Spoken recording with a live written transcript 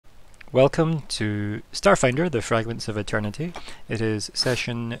Welcome to StarFinder, the Fragments of Eternity. It is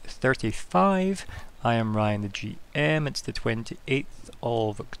session 35. I am Ryan, the GM. It's the 28th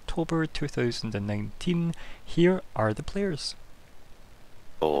of October 2019. Here are the players.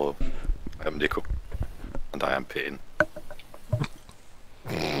 Hello, I am Nico, and I am Pain.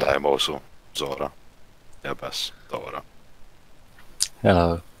 And I am also Zora, the Abyss, Daora.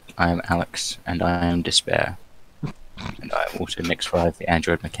 Hello, I am Alex, and I am Despair. And I am also Nick's Ride, the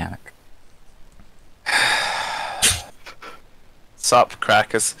android mechanic. Sup,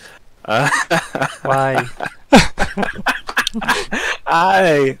 crackers. Why?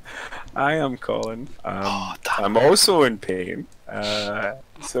 I am Colin. I'm also in pain.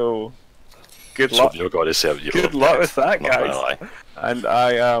 So good luck. You're going to serve you. Good luck with that, Not gonna guys. lie. And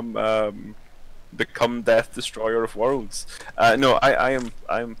I am become Death Destroyer of Worlds. No, I'm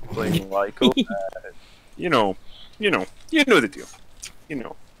playing Lyko. You know the deal. You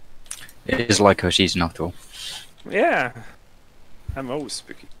know. It is Lyko season after all. Yeah. I'm always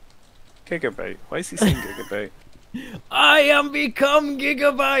spooky. Gigabyte. Why is he saying Gigabyte? I am become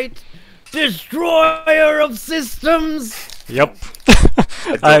Gigabyte, destroyer of systems. Yep.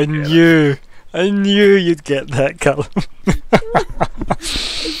 I knew you'd get that, Calum.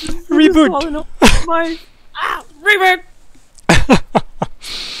 Reboot.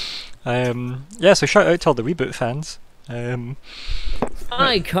 Reboot. Yeah, so shout out to all the reboot fans.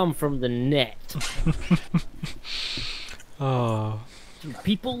 I come from the net. Oh, Through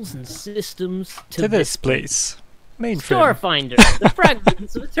peoples and systems to this place. Mainframe. StarFinder, the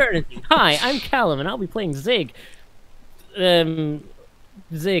Fragments of Eternity. Hi, I'm Calum, and I'll be playing Zigg.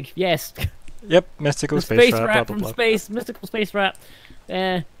 Zigg, yes. Yep, mystical The space space rat, rat blah from blah blah. space, mystical space rat.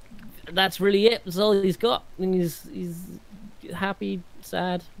 That's really it. That's all he's got. And he's happy,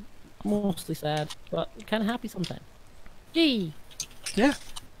 sad, mostly sad, but kind of happy sometimes. Gee. Yeah.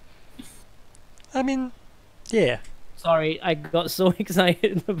 I mean, yeah. Sorry, I got so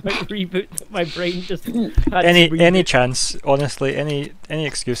excited about reboot that my brain just had to Any reboot. chance, honestly, any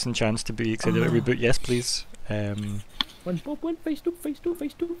excuse and chance to be excited about reboot? Yes, please. When Bob went face to face with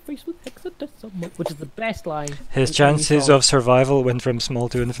hexadecimal, which is the best line. His in any chances song. of survival went from small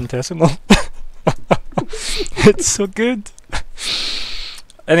to infinitesimal. It's so good.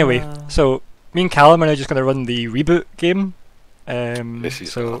 Anyway, so me and Calum are now just going to run the reboot game. This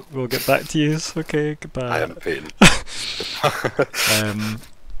is So we'll get back to you. Okay, goodbye. I am Pain.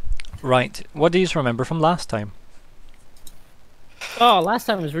 Right, what do you remember from last time? Oh, last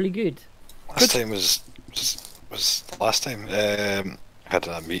time was really good. Last time was last time. Had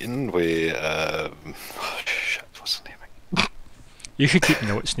a meeting with shit, what's the name? You should keep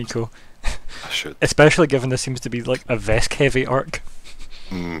notes, Nico. I should. Especially given this seems to be like a Vesk heavy arc.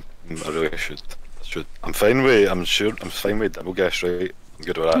 I really should. I'm fine with. I'm fine with Demogash, right? I'm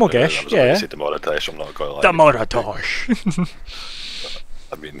good with that. Demogash, I was yeah. about to say Demoratash, I'm not going to lie. Damoratosh!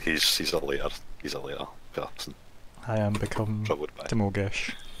 I mean, he's a later person. I am become Troubled by.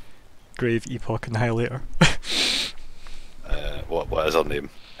 Demogash. Grave Epoch Annihilator. What is her name?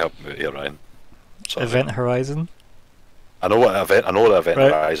 Help me out here, Ryan. Sorry. Event Horizon. I know what event. I know the event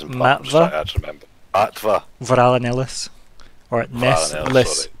Right, Horizon. But I'm just trying to actually remember. Matva. Varalanellis. Or Varalanellis,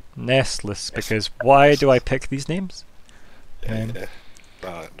 Nestless. sorry. Nestless, because why do I pick these names? Yeah.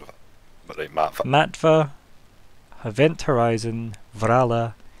 But right, Matva. Matva, Event Horizon,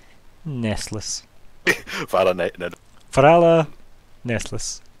 Vrala, Nestless. Vrala,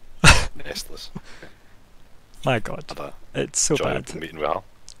 Nestless. Nestless. My god, Had a it's so enjoyable bad. meeting with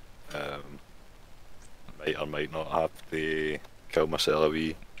her. Might or might not have to kill myself a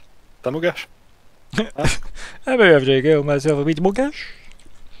wee Demogash. I may have to kill myself a wee Demogash.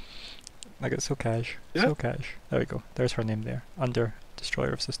 I got so cash. Yeah. So cash. There we go. There's her name there. Under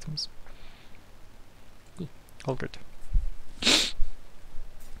Destroyer of Systems. All good.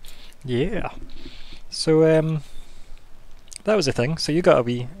 Yeah. So that was a thing. So you got a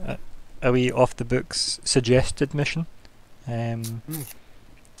wee off the books suggested mission. You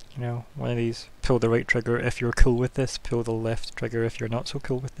know, one of these. Pull the right trigger if you're cool with this. Pull the left trigger if you're not so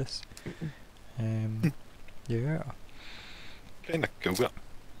cool with this. Yeah. Kinda cool.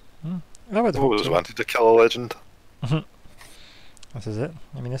 Yeah. I would I hope always so. wanted to kill a legend. This is it.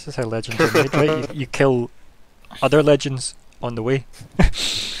 I mean, this is how legends are made, right? You kill other legends on the way.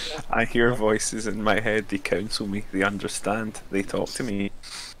 I hear voices in my head. They counsel me. They understand. They talk to me.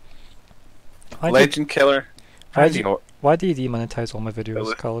 Legend killer. why Randy do Hort. Why do you demonetize all my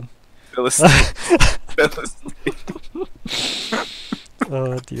videos, Colin? Philistine.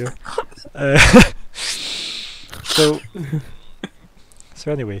 Oh dear. So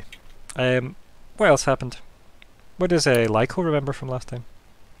anyway, what else happened? What does Lyko remember from last time?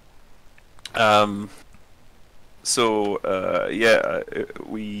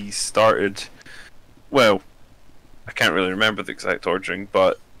 We started. Well, I can't really remember the exact ordering,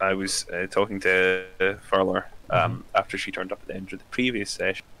 but I was talking to Furler after she turned up at the end of the previous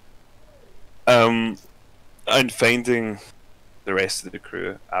session, and finding the rest of the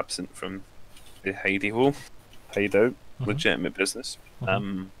crew absent from the hideout, legitimate business.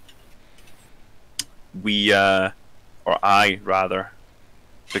 Or I rather,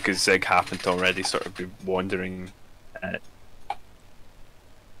 because Zigg happened to already sort of be wandering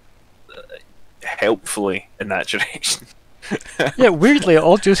helpfully in that direction. Yeah, weirdly, it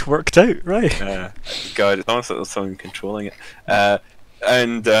all just worked out, right? God, it's almost like there's someone controlling it.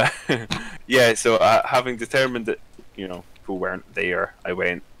 So having determined that, people weren't there, I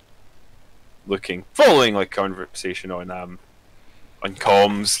went looking, following like conversation on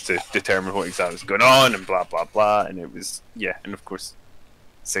comms to determine what exactly was going on and blah blah blah, and it was and of course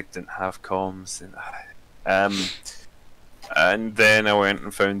Zigg didn't have comms, and then I went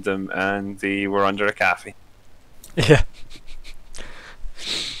and found them, and they were under a cafe. Yeah.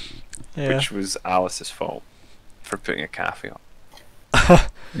 Which was Alice's fault for putting a cafe on.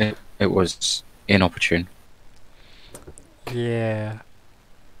 It was inopportune. Yeah.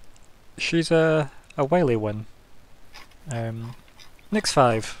 She's a wily one. Next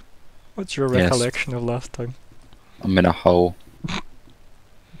 5. What's your Yes. recollection of last time? I'm in a hole.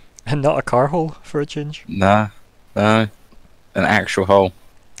 And not a car hole for a change. No, an actual hole.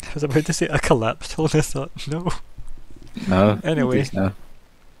 I was about to say a collapsed hole, and I thought, no. No. Anyway. please no.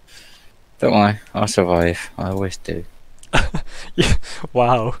 Don't worry, I'll survive. I always do. Yeah,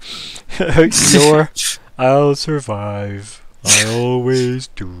 wow. Outdoor, I'll survive. I always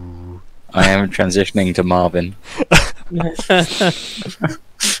do. I am transitioning to Marvin.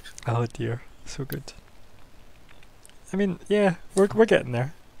 Oh dear, so good. I mean, yeah, we're getting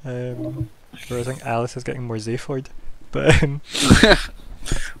there. Where I think Alice is getting more Zephoid, but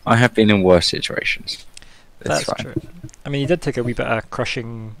I have been in worse situations. that's fine. true. I mean, you did take a wee bit of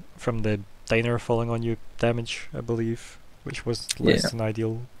crushing from the diner falling on you damage, I believe, which was less Yeah. than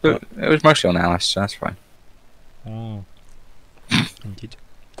ideal. But it was mostly on Alice, so that's fine. Oh. Indeed.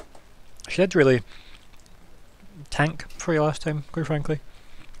 She did really tank for you last time, quite frankly,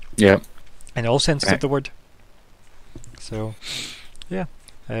 Yeah. in all senses Okay. of the word. So, yeah.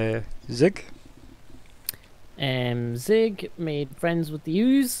 Zigg? Zigg made friends with the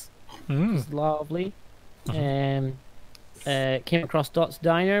Ooze. Mm. It's lovely. Came across Dot's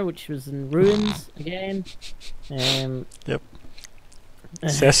Diner, which was in ruins again. Yep.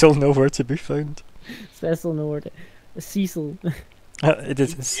 Cecil nowhere to be found. Cecil nowhere to... Cecil. It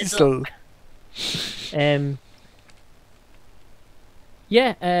is Cecil. Came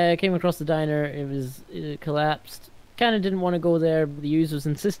across the diner. It collapsed. Kind of didn't want to go there, but the user was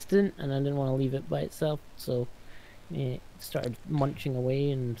insistent, and I didn't want to leave it by itself. So, started munching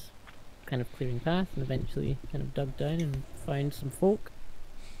away and kind of clearing path, and eventually kind of dug down and found some folk.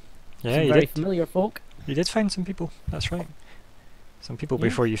 Yeah, Some you very did. familiar folk. You did find some people. That's right. Some people Yeah.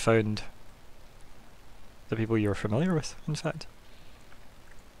 before you found the people you were familiar with. In fact,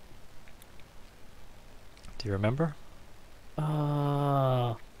 do you remember?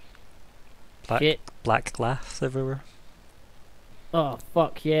 Oh, Black shit. black glass everywhere. Oh,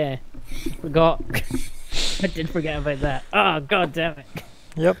 fuck, yeah. Forgot. I did forget about that. Oh, god damn it.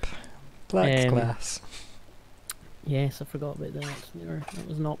 Yep. Black Um, glass. Yes, I forgot about that. That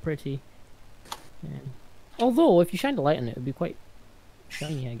was not pretty. Although, if you shined a light on it, it would be quite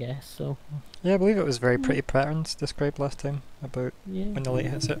shiny, I guess. So, Yeah, I believe it was very pretty patterns described last time about yeah. when the light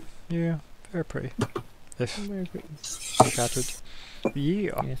hits it. Yeah, very pretty. If Very pretty. shattered.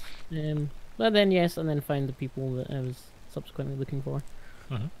 Yeah. Yes. But then, yes, and then find the people that I was subsequently looking for.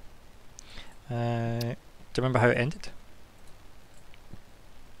 Do you remember how it ended?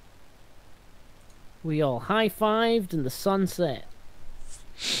 We all high-fived in the sunset.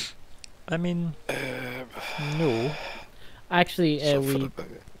 I mean, no. Actually, Something we about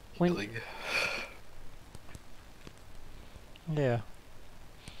went... healing. Yeah.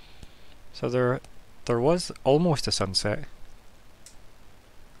 So there was almost a sunset.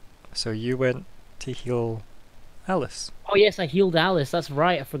 So you went to heal Alice, Oh yes, I healed Alice. That's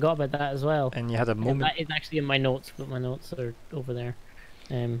right. I forgot about that as well. and you had a And moment. that is actually in my notes, but my notes are over there.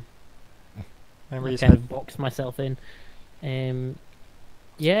 Remember I you kind said of boxed myself in. Went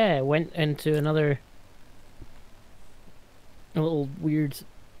into a little weird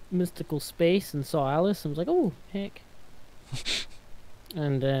mystical space and saw Alice and was like, oh, heck.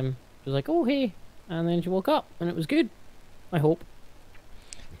 And she was like, oh, hey. And then she woke up and it was good. I hope.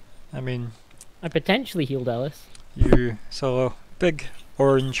 I mean, I potentially healed Alice. you saw a big,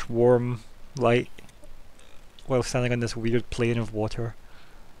 orange, warm light while standing on this weird plane of water.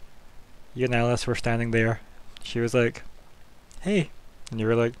 You and Alice were standing there. She was like, "Hey," and you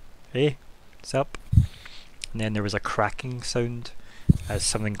were like, "Hey, what's up?" And then there was a cracking sound as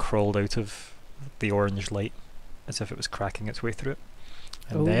something crawled out of the orange light, as if it was cracking its way through it.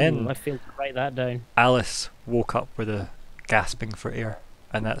 And then I failed to write that down. Alice woke up with a gasping for air,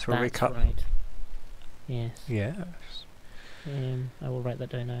 and that's where we cut. Right. Yes. Yes. I will write that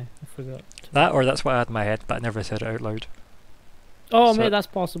down now. I forgot. That, or that's what I had in my head, but I never said it out loud. Oh, So mate, that's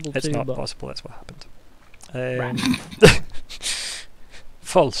possible It's too. not but possible, that's what happened. Right.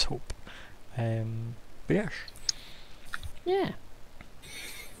 False hope. But yes. Yeah.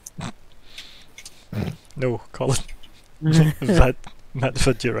 No, Colin. That's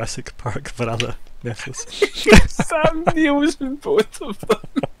a Jurassic Park vanilla necklace. Sam Neill's in both of them.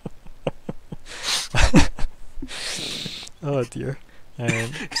 Oh dear.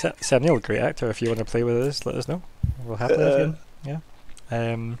 Sam Neill, great actor. If you want to play with us, let us know. We'll happily have you in.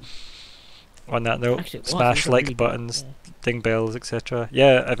 Yeah. On that note, Actually, it was. smash It was a like really good- buttons, yeah. ding bells, etc.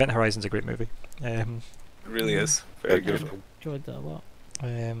 Yeah, Event Horizon's a great movie. It really is. Very Very good. good. Enjoyed that a lot.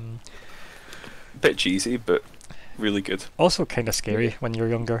 Bit cheesy, but really good. Also kind of scary when you're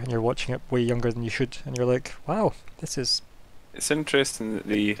younger and you're watching it way younger than you should, and you're like, wow, this is... It's interesting that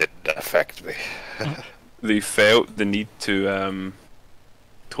It didn't affect me. they felt the need to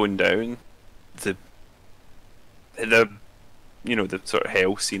tone down the the sort of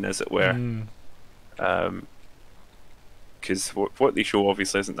hell scene, as it were. Because what they show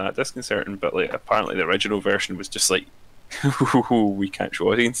obviously isn't that disconcerting, but like apparently the original version was just like, we can't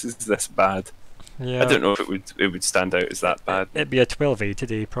show audiences this bad. Yeah. I don't know if it would stand out as that bad. It'd be a 12A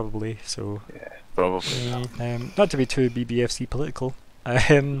today, probably, so... Yeah, probably. Yeah. Not to be too BBFC political.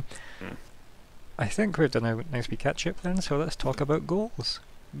 I think we've done a nice wee catch-up then, so let's talk about goals.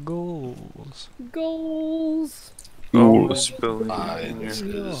 Goals. Goals. Mine is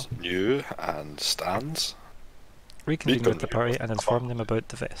new and stands. Reconvene Nico. with the party and inform them about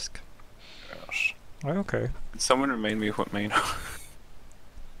the Vesk. Yes. Oh, okay. Someone remind me of what mine are.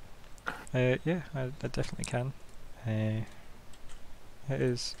 Yeah, I definitely can. It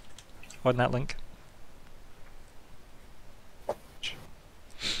is on that link.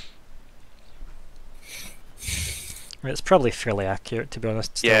 It's probably fairly accurate, to be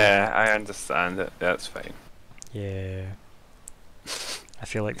honest. Still. Yeah, I understand it. That's fine. Yeah. I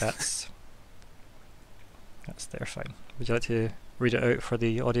feel like that's there fine. Would you like to read it out for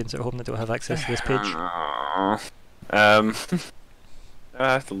the audience at home that don't have access to this page?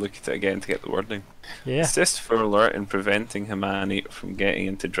 I have to look at it again to get the wording. Yeah. Assist Furler in preventing Hermione from getting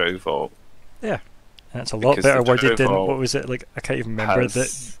into Drow Vault. And it's a lot Because better the worded than Drow what was it like? I can't even remember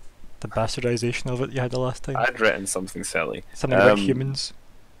has- the bastardization of it you had the last time. I'd written something silly. Something about humans.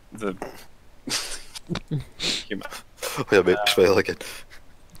 The human. Oh, yeah, make me smile again.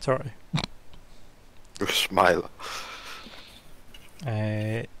 Sorry. Smile.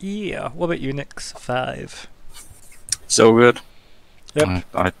 Yeah. What about Unix 5? So good. Yep.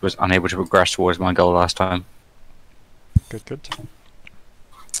 I was unable to progress towards my goal last time. Good.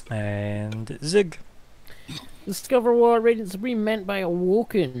 And Zigg. Discover what Radiant Supreme meant by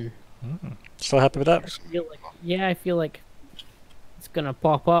awoken. Still happy with that? I feel like it's gonna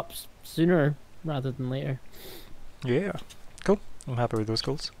pop up sooner rather than later. Yeah. Cool. I'm happy with those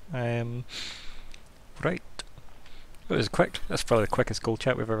goals. Right. It was quick. That's probably the quickest goal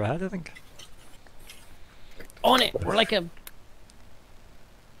chat we've ever had, I think. On it. We're like a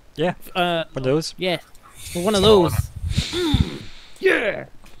Yeah. One of those. yeah. We're one of those. Yeah.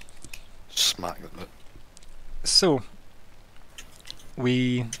 Smack them. So,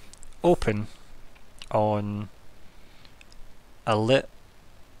 we open on a lit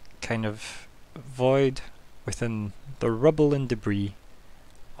kind of void within the rubble and debris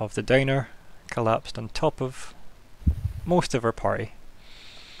of the diner collapsed on top of most of our party.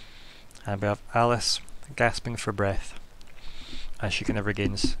 And we have Alice gasping for breath as she kind of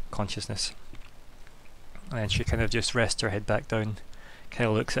regains consciousness. And she kind of just rests her head back down, kind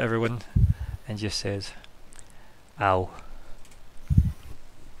of looks at everyone and just says, "Ow."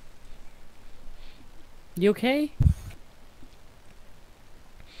 You okay?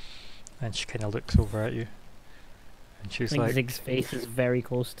 And she kind of looks over at you. And I she's think like, Zig's face is very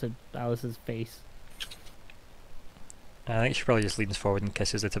close to Alice's face. I think she probably just leans forward and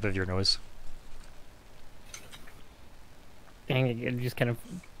kisses the tip of your nose. And you just kind of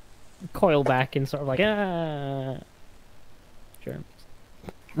coil back and sort of like, germs.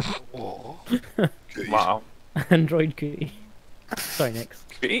 Oh. Wow. Android cootie. Sorry, next.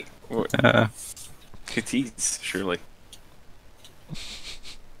 Great. Cooties, surely.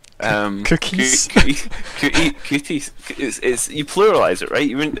 Cookies. Cooties. It's you pluralize it, right?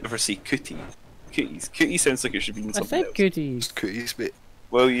 You wouldn't ever say cootie. Cooties. Cootie sounds like it should be in I something said else. cooties. Cooties, mate.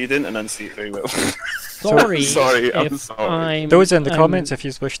 Well, you didn't enunciate very well. Sorry. Sorry, I'm if sorry. Those in the comments, if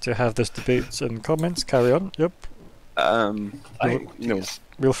you wish to have this debate in comments, carry on. Yep. No.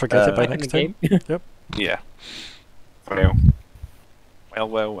 We'll forget it by back in next the time. game. Yep. Yeah.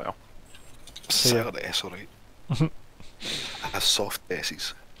 Well. Silent S, alright. A soft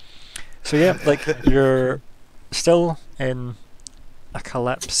S's. So yeah, like you're still in a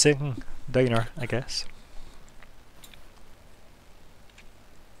collapsing diner, I guess.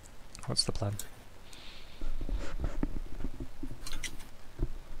 What's the plan?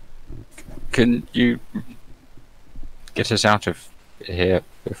 Can you get us out of here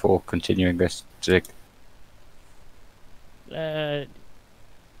before continuing this, Zigg? Yeah,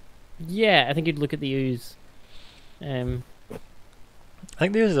 I think you'd look at the ooze. I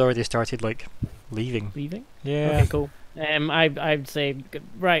think these has already started like leaving. Leaving? Yeah. Okay, cool. I'd say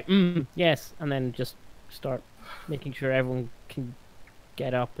right, yes, and then just start making sure everyone can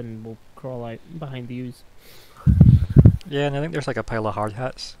get up, and we'll crawl out behind the ooze. Yeah, and I think there's like a pile of hard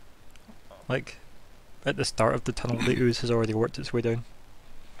hats. Like at the start of the tunnel, the ooze has already worked its way down.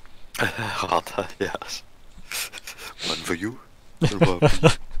 Yes. One for you. And one for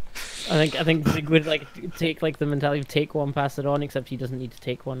me. I think Zigg would like take like the mentality of take one, pass it on, except he doesn't need to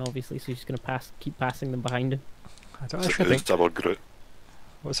take one, obviously, so he's just gonna keep passing them behind him. I don't Is actually it think. Ooze our Groot?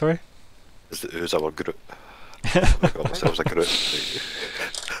 What? Sorry. Is it Ooze our Groot? We call ourselves a Groot.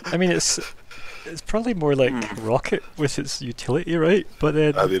 I mean, it's probably more like Rocket with its utility, right? But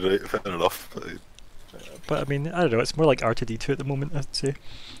then, I mean, right, fair enough. but I mean, I don't know. It's more like R2D2 at the moment, I'd say.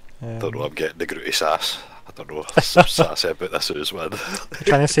 I don't know, I'm getting the Grooty sass. I don't know, some sassy about this Ooze man.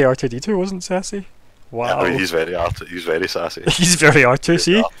 Trying to say R2D2 wasn't sassy. Wow. I mean, he's very sassy. He's very R2,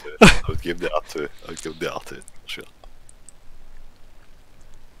 see? I would give him the R2. I would give him the R2, sure.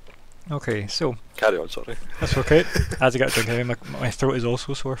 Okay, so Carry on, sorry. that's okay. As I get a drink anyway, my throat is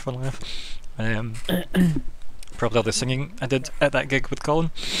also sore, funnily enough. Probably all the singing I did at that gig with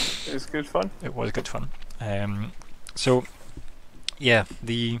Colin. It was good fun. It was good fun. So, yeah,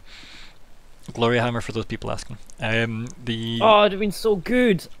 the Glory Hammer, for those people asking. Oh, it'd have been so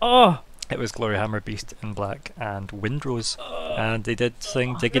good. Oh, It was Glory Hammer, Beast in Black, and Windrose. And they did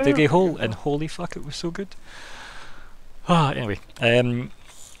sing Diggy Diggy Hole, and holy fuck, it was so good. Anyway,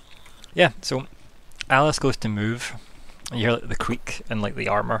 yeah, so Alice goes to move, and you hear like, the creak and like the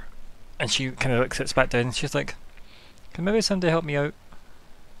armour, and she kind of like, sits back down and she's like, can maybe somebody help me out?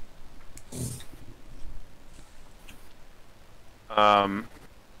 How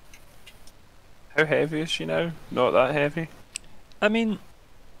heavy is she now? Not that heavy? I mean,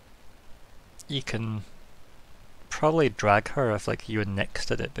 you can probably drag her if like you and Nick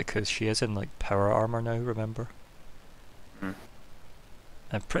did it, because she is in like power armour now, remember?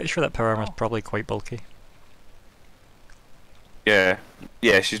 I'm pretty sure that power armour is probably quite bulky. Yeah,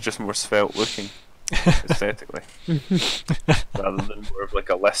 she's just more svelte looking aesthetically, rather than more of like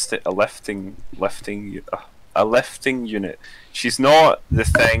a lifting unit. She's not the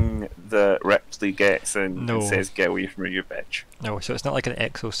thing that Ripley gets and says, "Get away from her, you bitch." No, so it's not like an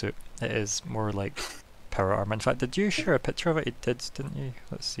exosuit. It is more like power armor. In fact, did you share a picture of it? You did, didn't you?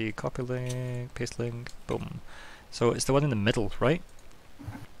 Let's see. Copy link, paste link, boom. So it's the one in the middle, right?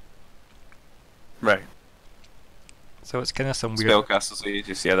 Right. So it's kind of some weird, Spellcastle's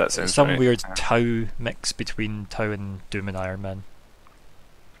Aegis. Yeah, that sounds some right. weird Tau mix between Tau and Doom and Iron Man.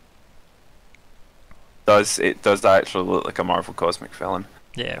 It does actually look like a Marvel cosmic villain?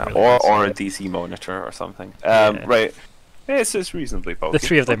 Yeah, it really or is. a DC Monitor or something. Yeah. Right. Yeah, it's reasonably bulky. The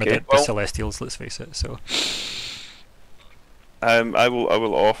three of them Okay, are the Celestials. Let's face it. So I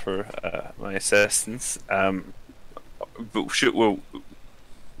will offer my assistance. But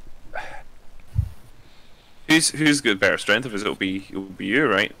who's good better strength of us? It'll be you,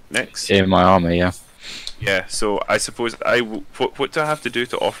 right? Next. In my army, yeah. Yeah. So I suppose what do I have to do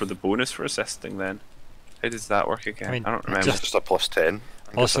to offer the bonus for assisting then? How does that work again? I mean, don't remember. Just a +10. I think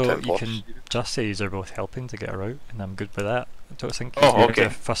it's a also 10 you plus. can just say they're both helping to get her out, and I'm good with that. I don't think Oh, you need okay. to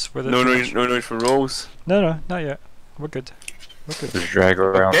fuss with it. No too much. need for rolls. No, not yet. We're good. We're good. Just drag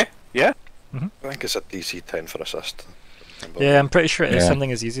her around. Okay. Yeah. I think it's a DC 10 for assist. Yeah, I'm pretty sure it is Yeah.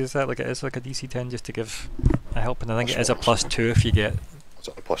 something as easy as that. Like it is like a DC 10 just to give a help, and I think it is a +2 if you get. Is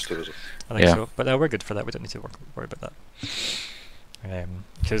it a +2, is it? I think Yeah. so. But no, we're good for that. We don't need to worry about that.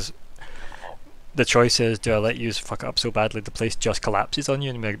 Because the choice is, do I let you fuck it up so badly the place just collapses on you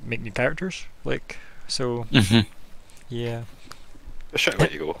and make new characters? Like, so yeah. Just should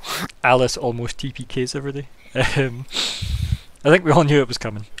let you go. Alice almost TPKs every day. I think we all knew it was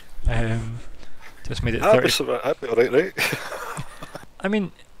coming. Just made it I'd 30. be alright, right? I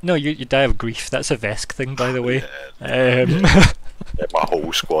mean, no, you die of grief. That's a Vesk thing, by the way. Yeah, my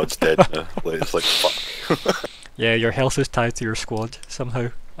whole squad's dead now. Like, it's like, fuck. Yeah, your health is tied to your squad somehow.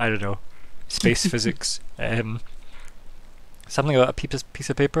 I don't know. Space physics. Something about a piece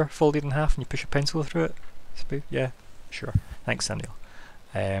of paper folded in half and you push a pencil through it. Yeah, sure. Thanks, Samuel.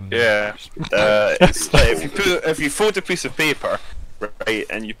 Yeah. It's like if you fold a piece of paper, right,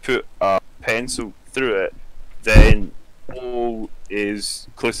 and you put a pencil through it, then all is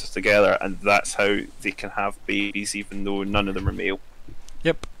closest together, and that's how they can have babies, even though none of them are male.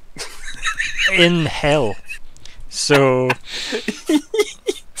 Yep. In hell. So.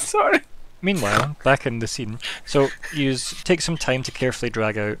 Sorry. Meanwhile, back in the scene, so you take some time to carefully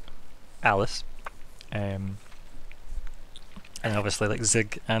drag out Alice, and obviously like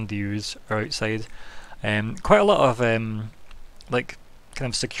Zigg and the Ooze are outside. Quite a lot of like kind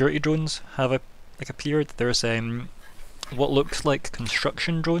of security drones have appeared. There's what looks like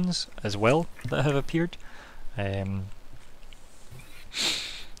construction drones as well that have appeared.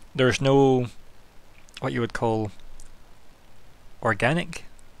 There's no what you would call organic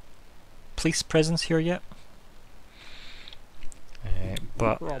police presence here yet,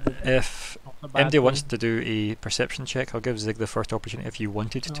 but if MD wants to do a perception check, I'll give Zigg the first opportunity if you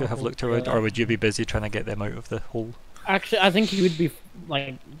wanted to have looked around, or would you be busy trying to get them out of the hole? Actually, I think he would be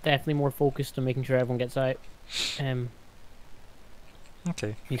like definitely more focused on making sure everyone gets out.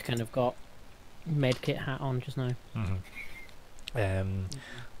 Okay. He's kind of got medkit hat on just now.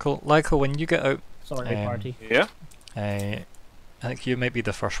 Cool. Lyko, when you get out, Sorry, party. Yeah. I think you might be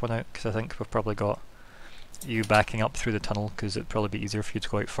the first one out, because I think we've probably got you backing up through the tunnel, because it'd probably be easier for you to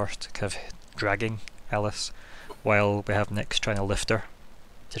go out first, kind of dragging Alice, while we have Nyx trying to lift her,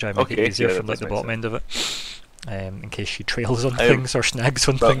 to try and make it easier from like the bottom end of it, in case she trails on things or snags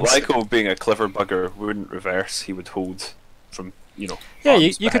on things. Lyko, being a clever bugger, wouldn't reverse. He would hold from, Yeah,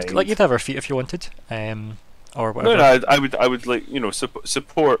 you could, like, you'd have her feet if you wanted, or whatever. No, I would like,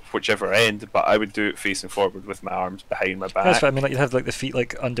 support whichever end, but I would do it facing forward with my arms behind my back. That's what I mean. Like, you'd have like the feet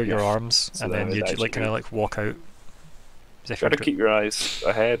like under your arms, So and then you'd like kind of like walk out. Try to keep your eyes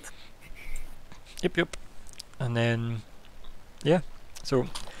ahead. Yep. And then, yeah. So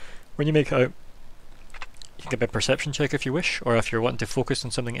when you make it out, you can give a perception check if you wish, or if you're wanting to focus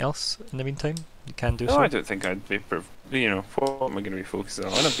on something else in the meantime, you can do so. I don't think I'd be. What am I going to be focusing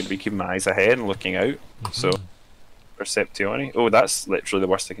on? I'm going to be keeping my eyes ahead and looking out. So, perceptione. Oh, that's literally the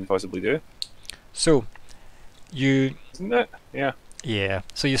worst I can possibly do. So, you. Isn't it? Yeah. Yeah.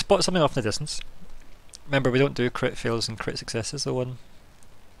 So you spot something off in the distance. Remember, we don't do crit fails and crit successes. The one.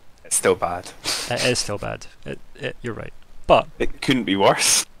 It's still bad. It is still bad. You're right, but it couldn't be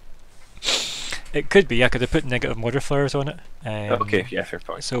worse. It could be. I could have put negative modifiers on it. Okay, yeah, fair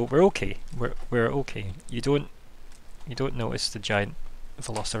point. So we're okay. We're okay. You don't notice the giant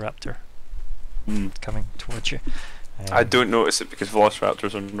velociraptor coming towards you. I don't notice it because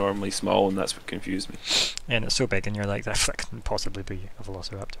velociraptors are normally small, and that's what confused me. And it's so big, and you're like, that couldn't possibly be a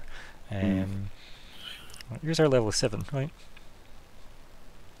velociraptor. Yours are level 7, right?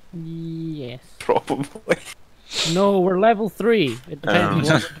 Yes. Probably. No, we're level 3. It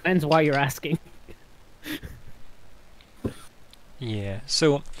depends why you're asking. Yeah,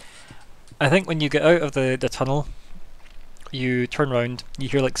 so I think when you get out of the tunnel, you turn around, you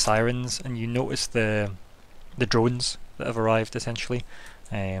hear like sirens, and you notice the drones that have arrived essentially.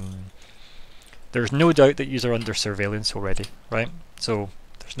 There's no doubt that you are under surveillance already, right? So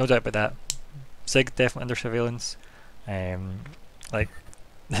there's no doubt about that. Zigg definitely under surveillance. Like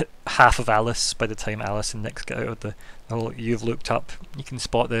half of Alice by the time Alice and Nyx get out of the hole. You've looked up, you can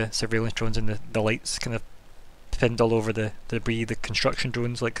spot the surveillance drones and the lights kind of pinned all over the debris, the construction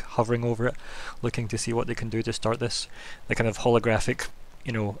drones like hovering over it, looking to see what they can do to start this. The kind of holographic,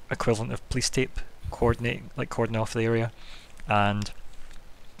 equivalent of police tape coordinating off the area, and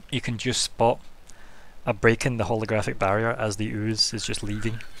you can just spot a break in the holographic barrier as the ooze is just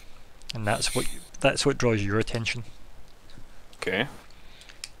leaving, and that's what draws your attention. Okay.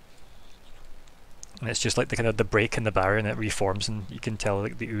 And it's just like the break in the barrier, and it reforms, and you can tell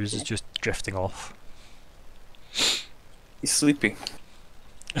like the ooze is just drifting off. He's sleeping.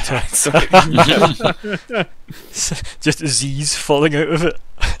 Sorry. Just Z's falling out of it.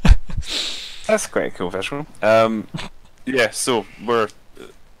 That's quite a cool visual. Yeah, so we're.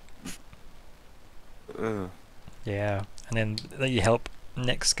 Yeah, and then you help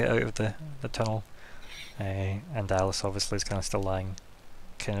Nyx get out of the tunnel, and Alice obviously is kind of still lying,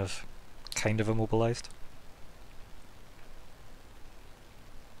 kind of immobilized.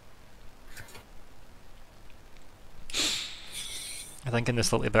 I think in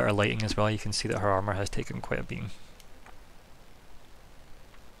this little bit of lighting as well, you can see that her armor has taken quite a beating.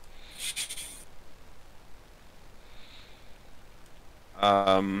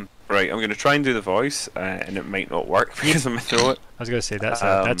 Right, I'm going to try and do the voice, and it might not work because I'm going to throw it. I was going to say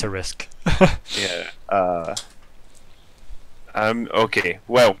that's a risk. Yeah. Okay.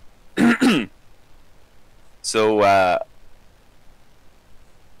 Well. So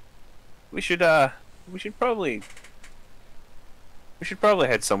we should probably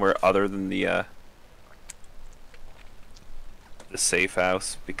head somewhere other than the safe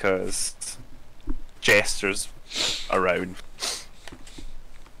house because Jester's around.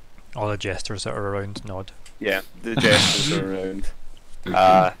 All the jesters that are around nod. Yeah, the Jesters are around.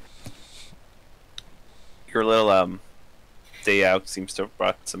 Your little day out seems to have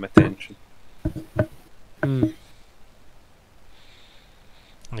brought some attention. Mm.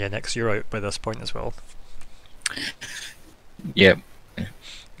 Yeah, Nix, you're out by this point as well. Yep. Can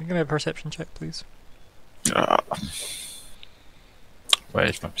you give me a perception check, please?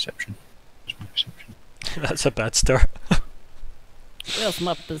 Where's my perception? Where's my perception? That's a bad start. Where's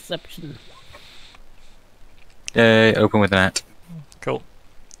my perception? Open with an at. Cool.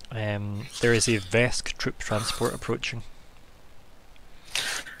 There is a Vesk troop transport approaching.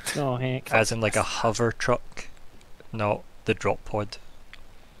 Oh heck. As in like a hover truck, not the drop pod.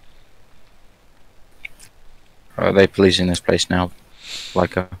 Are they policing this place now?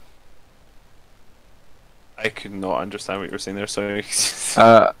 Lyko? I could not understand what you were saying there, sorry.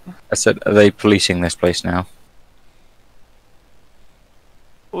 I said, are they policing this place now?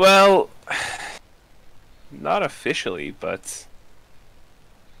 Well, not officially, but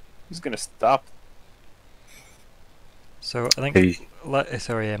who's going to stop? So I think, Hey.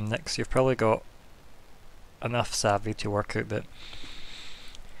 Nix, you've probably got enough savvy to work out that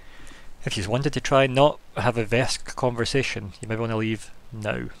if you wanted to try not have a Vesk conversation, you might want to leave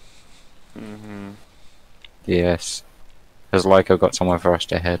now. Mm-hmm. Yes. Has Lyko got somewhere for us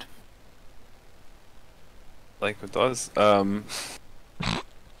to head? Like it does.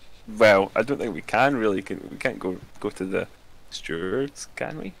 Well, I don't think we can really. We can't go to the stewards,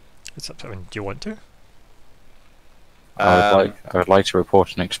 can we? It's up to, do you want to? I would like to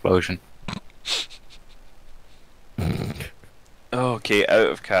report an explosion. Okay, out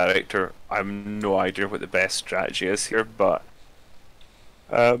of character. I have no idea what the best strategy is here, but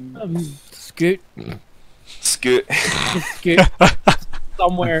Scoot. Scoot. Just scoot.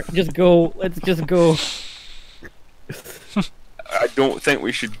 Somewhere. Just go. Let's just go. I don't think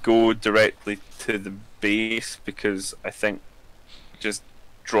we should go directly to the base because I think just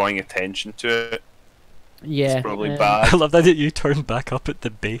drawing attention to it Yeah. is probably I bad. love that you turn back up at the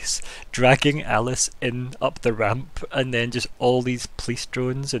base, dragging Alice in up the ramp, and then just all these police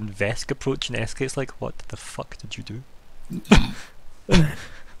drones and Vesk approach and escalate. It's like, what the fuck did you do?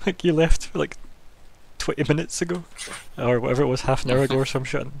 Like you left for like 20 minutes ago, or whatever it was, half an hour ago or some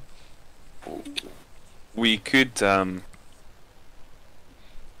shit. We could calm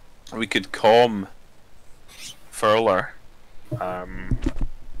Furler.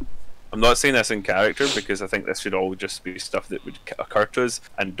 I'm not saying this in character because I think this should all just be stuff that would occur to us,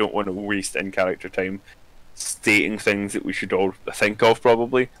 and don't want to waste in character time stating things that we should all think of.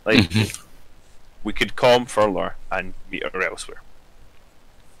 Probably like we could calm Furler and meet her elsewhere.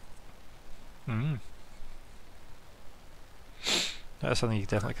 That's something you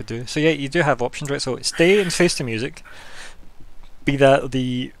definitely could do. So yeah, you do have options, right? So stay and face the music, be that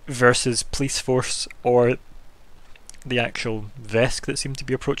the versus police force or the actual Vesk that seem to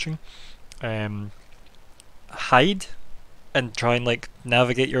be approaching. Hide and try and like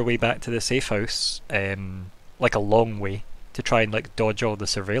navigate your way back to the safe house, like a long way to try and like dodge all the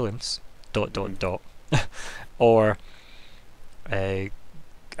surveillance. ... Or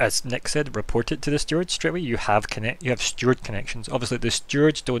as Nick said, report it to the stewards straight away. You have steward connections. Obviously the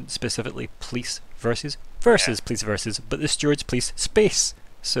stewards don't specifically police versus police versus, but the stewards police space.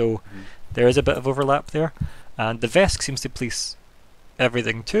 So there is a bit of overlap there. And the Vesk seems to police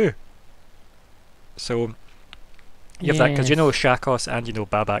everything too. So you have that because you know Shakos and you know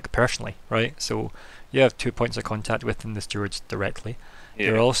Babak personally, right? So you have 2 points of contact within the stewards directly.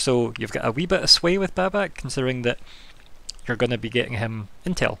 You're also, you've got a wee bit of sway with Babak, considering that you're going to be getting him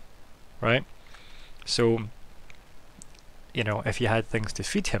intel, right? So, you know, if you had things to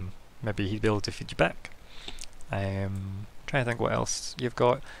feed him, maybe he'd be able to feed you back. Trying to think what else you've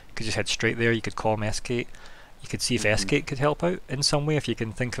got. You could just head straight there. You could call him Escate. You could see if Escate could help out in some way. If you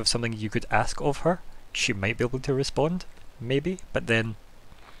can think of something you could ask of her, she might be able to respond, maybe. But then,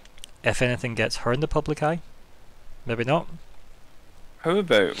 if anything gets her in the public eye, maybe not. How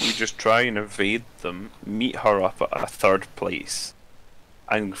about we just try and evade them, meet her up at a third place,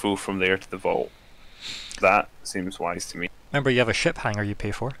 and go from there to the vault. That seems wise to me. Remember, you have a ship hangar you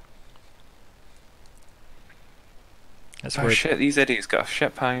pay for. That's Oh where shit, these idiots got a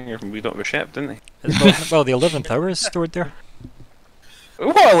ship hangar and we don't have a ship, didn't they? well, the 11th hour is stored there.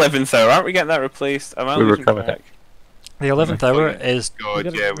 What 11th hour? Aren't we getting that replaced? Am I We losing recovered track? it. The 11th hour is God, We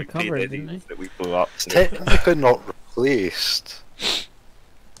got yeah, we recovered, paid didn't idiots that we blew up. So. Technically not replaced.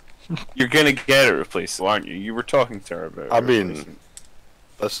 You're gonna get it replaced, though, aren't you? You were talking to her about. I mean, replacement.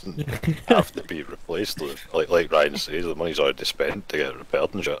 doesn't have to be replaced though. Like Ryan says, the money's already spent to get it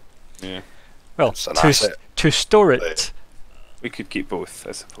repaired and shit. Yeah, well It's an asset. to store it. we could keep both,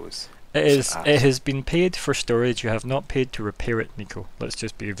 I suppose. It has been paid for storage. You have not paid to repair it, Nico. Let's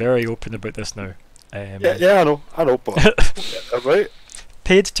just be very open about this now. Yeah, I know, but right.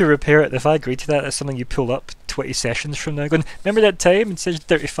 Paid to repair it. If I agree to that, that's something you pull up 20 sessions from now. Going, remember that time in session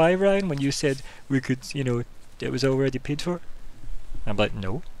 35, Ryan, when you said we could, it was already paid for? I'm like,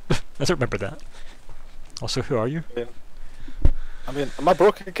 no, I don't remember that. Also, who are you? I mean, am I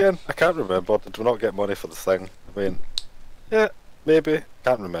broke again? I can't remember. Did we not get money for the thing? I mean, yeah, maybe.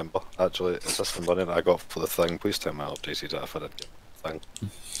 Can't remember. Actually, is this the money that I got for the thing? Please tell me I'll update that if I didn't get the thing.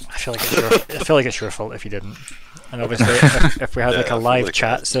 I feel like it's your fault if you didn't. And obviously, if we had like Yeah, a I feel live like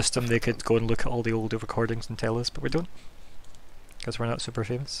chat it. system, they could go and look at all the old recordings and tell us, but we don't, because we're not super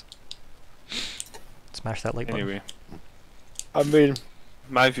famous. Smash that like button. Anyway, I mean,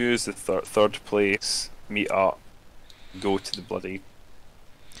 my view is the third place, meet up, go to the bloody.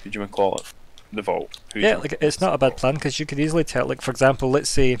 Did you call it? The vault. Who do Yeah, you like wanna it's call not it? a bad plan because you could easily tell. Like for example, let's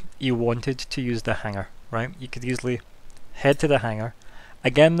say you wanted to use the hangar, right? You could easily head to the hangar.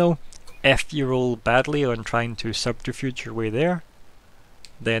 Again, though, if you roll badly on trying to subterfuge your way there,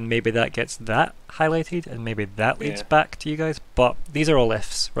 then maybe that gets that highlighted, and maybe that leads Yeah. back to you guys. But these are all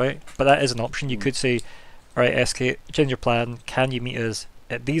ifs, right? But that is an option. You could say, all right, SK, change your plan. Can you meet us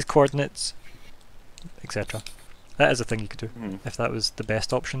at these coordinates, etc. That is a thing you could do if that was the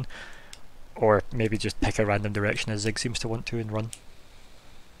best option. Or maybe just pick a random direction as Zigg seems to want to and run.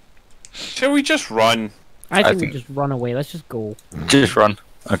 Shall we just run? I think we think- just run away. Let's just go. Just run.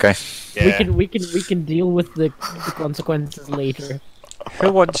 Okay. Yeah. We can deal with the consequences later.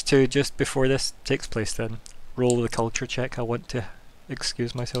 Who wants to, just before this takes place then, roll the culture check I want to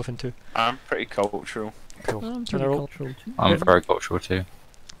excuse myself into? I'm pretty cultural. Cool. I'm Turn pretty a roll. cultural too. I'm very cultural too.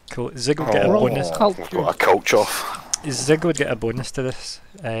 Cool. Zigg would get a We're all bonus. cultured. I've got a culture off. Zigg would get a bonus to this.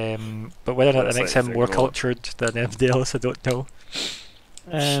 But whether or not that That's makes like him more Zigg roll. cultured than anybody else, I don't know.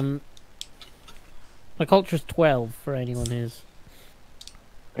 My culture's 12 for anyone who's.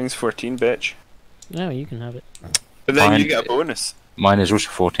 Mine's 14, bitch. No, you can have it. But then Mine- you get a bonus. Mine is also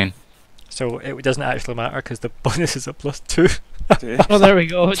 14. So it doesn't actually matter because the bonus is a +2. Oh, there we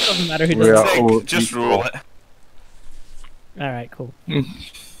go. It doesn't matter who does Yeah. it. all Just equal. roll it. Alright, cool. Mm.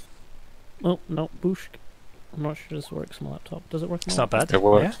 Oh, no, boosh. I'm not sure this works on my laptop. Does it work on It's my not laptop? bad. It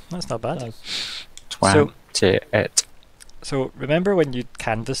works. Yeah, that's not It bad. does. 28. So remember when you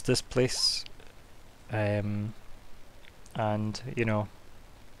canvassed this place, and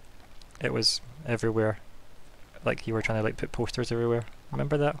it was everywhere, like you were trying to like put posters everywhere.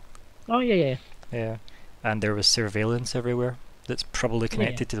 Remember that? Oh, yeah. Yeah. And there was surveillance everywhere that's probably Yeah.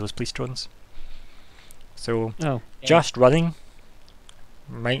 connected to those police drones. So Oh. Yeah. just running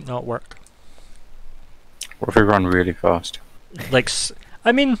might not work. What if we run really fast? Like,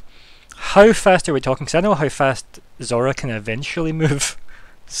 I mean, how fast are we talking? Because I know how fast Zora can eventually move.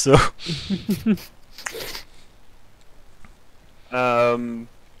 So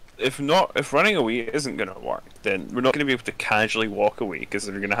If running away isn't going to work, then we're not going to be able to casually walk away because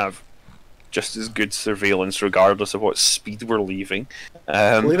we're going to have just as good surveillance regardless of what speed we're leaving.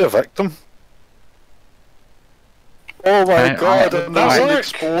 Lead a victim. Oh my god, and there's an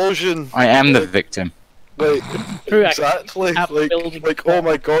explosion. I am the victim. Like, True, exactly. have a building Like, oh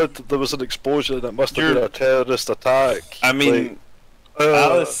my god, there was an explosion and it must have been a terrorist attack. I mean,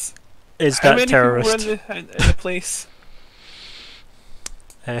 Alice, is how that many terrorist? people were in the place?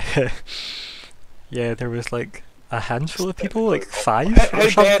 Yeah, there was like a handful of people, like 5 How or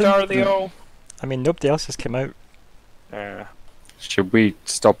dead something. are they all? I mean, nobody else has come out. Should we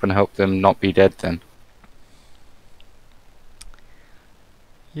stop and help them not be dead then?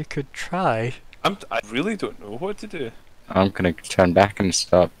 You could try. I really don't know what to do. I'm gonna turn back and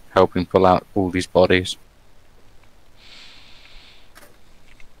start helping pull out all these bodies.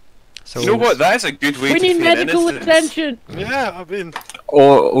 So You know what? That is a good way We to need feign medical innocence. attention! Yeah, I mean,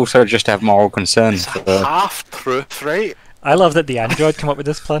 Or also just have moral concern it's for half truth, right? I love that the android came up with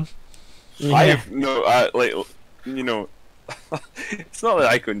this plan. I have no, it's not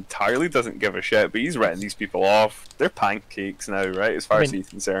that Lyko entirely doesn't give a shit, but he's written these people off. They're pancakes now, right? As far as he's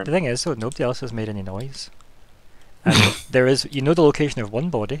concerned. The thing is, though, nobody else has made any noise. And there is, you know, the location of one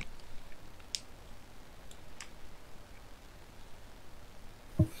body.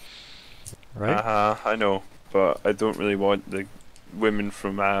 Right? I know, but I don't really want the women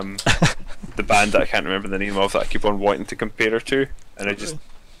from the band that I can't remember the name of that I keep on wanting to compare her to, and I just,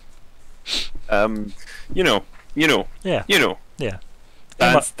 you know, Yeah. Yeah.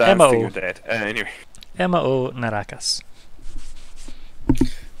 dance Emma till O. you're dead. Anyway, Emma O. Narakas.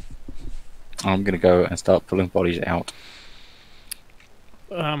 I'm gonna go and start pulling bodies out.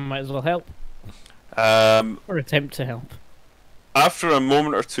 Might as well help. Or attempt to help. After a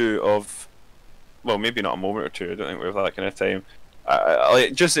moment or two of, well, maybe not a moment or two. I don't think we have that kind of time.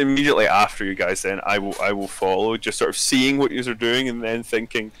 Just immediately after you guys, then I will follow, just sort of seeing what you are doing, and then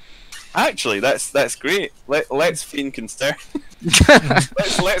thinking, actually, that's great. Let's feign concern.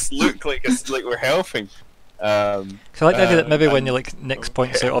 let's look like we're helping. So like maybe when you like Nick's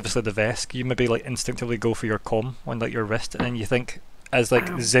points out obviously the vest, you maybe like instinctively go for your comm on like your wrist, and then you think as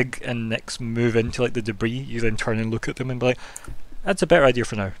like Zigg and Nix move into like the debris, you then turn and look at them and be like, that's a better idea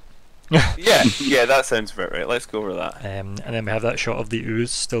for now. yeah, that sounds about right. Let's go over that. And then we have that shot of the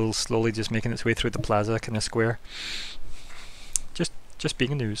ooze still slowly just making its way through the plaza kind of square. Just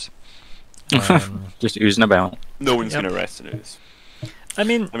being an ooze. Just oozing about. No one's gonna arrest an ooze. I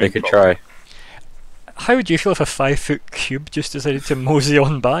mean, They could try. how would you feel if a 5-foot cube just decided to mosey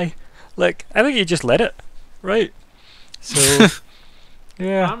on by? Like, I think you just let it, right? So,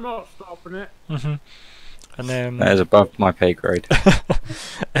 yeah. I'm not stopping it. And then That is above my pay grade. it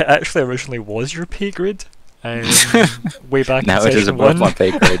actually originally was your pay grade. Way back Now in it is session above 1. my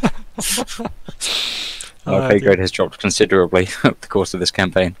pay grade. My pay grade has dropped considerably over the course of this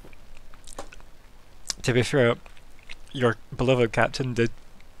campaign. To be fair, your beloved captain did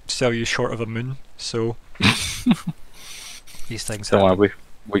sell you short of a moon, so these things Don't happen. worry,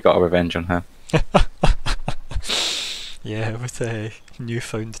 we got our revenge on her. Yeah, with a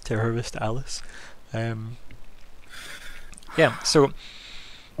newfound terrorist Alice. Yeah, so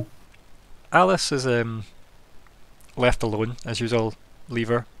Alice is left alone as you all leave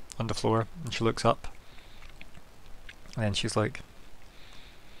her on the floor, and she looks up, and then she's like,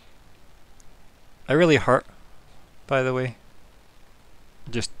 "I really hurt, by the way."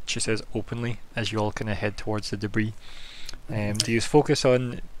 Just she says openly as you all kind of head towards the debris. Do you focus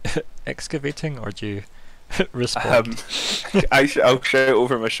on excavating or do you respond? I'll shout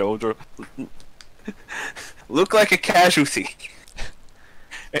over my shoulder. Look like a casualty.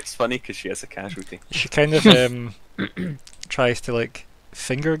 It's funny because she is a casualty. She kind of tries to like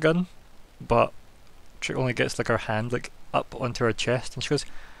finger gun, but she only gets like her hand like up onto her chest, and she goes,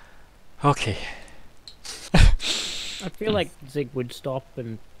 "Okay." I feel like Zigg would stop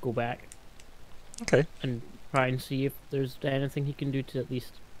and go back Okay. and try and see if there's anything he can do to at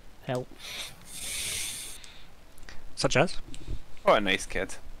least help. Such as? What a nice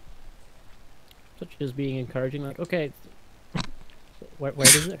kid. Such as being encouraging, like, okay, where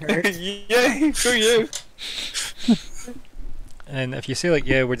does it hurt? Yay for you! And if you say like,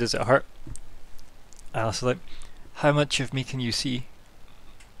 "Yeah, where does it hurt?" Alice is like, "How much of me can you see?"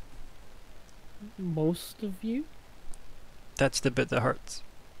 Most of you? That's the bit that hurts.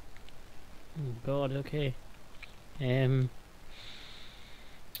 Oh god, okay.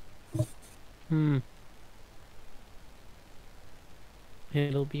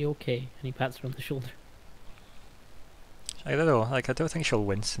 It'll be okay. And he pats her on the shoulder. I don't know, like I don't think she'll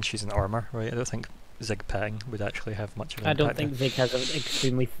wince since she's in armour, right? I don't think Zigg patting would actually have much of an I impact. don't think Zigg has an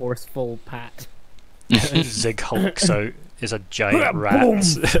extremely forceful pat. Zigg hulks out, is a giant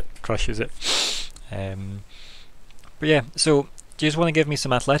rat, crushes it. But yeah, so do you just want to give me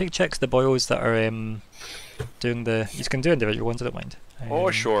some athletic checks? The boys that are doing the... You can do individual ones, I don't mind. Oh,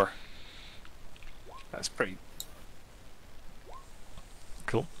 sure. That's pretty...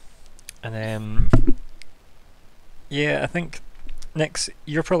 Cool. And yeah, I think Nix,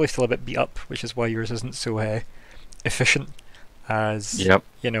 you're probably still a bit beat up, which is why yours isn't so efficient as, Yep.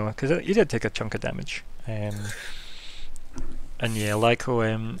 you know, because you did take a chunk of damage. And yeah,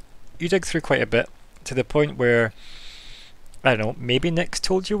 Lyko, you dig through quite a bit to the point where, I don't know, maybe Nix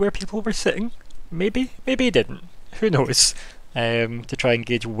told you where people were sitting. Maybe he didn't. Who knows? To try and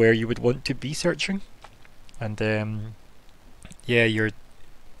gauge where you would want to be searching. And yeah, you're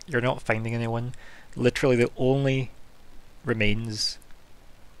not finding anyone. Literally the only remains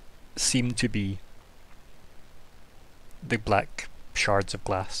seem to be the black shards of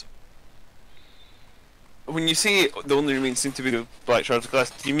glass. When you say the only remains seem to be the black shards of glass,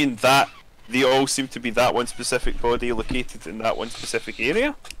 do you mean that they all seem to be that one specific body located in that one specific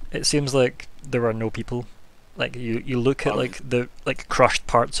area. It seems like there are no people. Like you look at like the crushed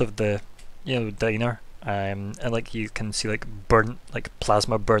parts of the diner, and like you can see like burnt, like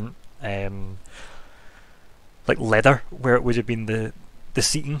plasma burnt, like leather where it would have been the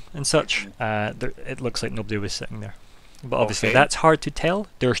seating and such. It looks like nobody was sitting there, but obviously that's hard to tell.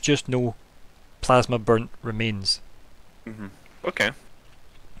 There's just no plasma burnt remains. Okay.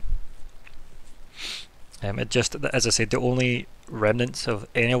 It just, as I said, the only remnants of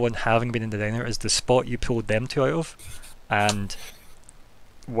anyone having been in the diner is the spot you pulled them two out of, and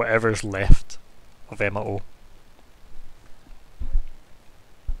whatever's left of Emma.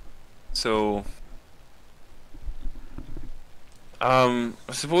 So, I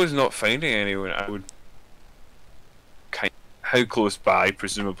suppose not finding anyone, I would how close by?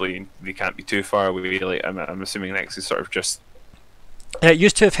 Presumably they can't be too far away. Like I'm assuming next is sort of just. It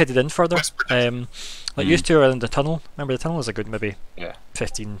used to have headed in further. Like used to around the tunnel. Remember the tunnel was a good maybe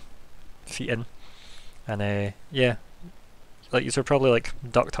 15 feet in, and yeah, like you were probably like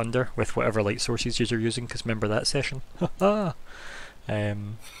ducked under with whatever light sources you're using. Because remember that session? I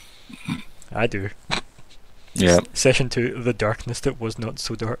do. Yeah. Session 2, the darkness that was not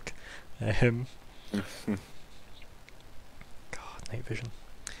so dark. God, night vision.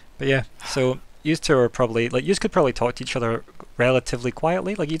 But yeah, so you two are probably like you could probably talk to each other relatively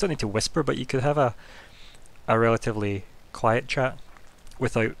quietly. Like you don't need to whisper, but you could have a relatively quiet chat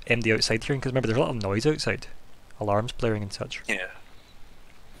without MD outside hearing. Because remember, there's a lot of noise outside, alarms blaring and such. Yeah.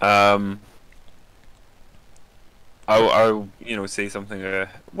 I'll say something.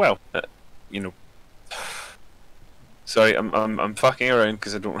 Sorry, I'm fucking around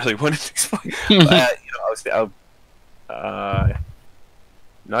because I don't really want to explain. I'll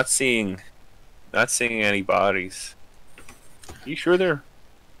not seeing any bodies. Are you sure there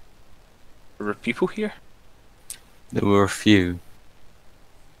were people here? There were a few.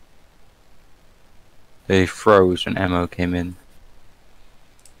 They froze when Emma came in.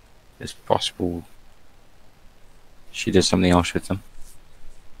 It's possible she did something else with them.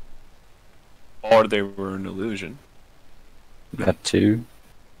 Or they were an illusion. That too.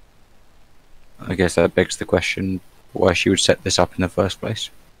 I guess that begs the question why she would set this up in the first place.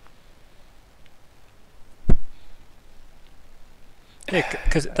 Yeah,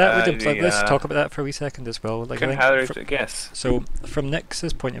 because that would imply. Let's talk about that for a wee second as well. Like, I guess. So, from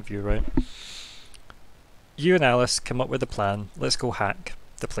Nix's point of view, right? You and Alice come up with a plan. Let's go hack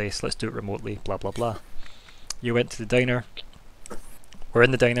the place. Let's do it remotely. Blah blah blah. You went to the diner. We're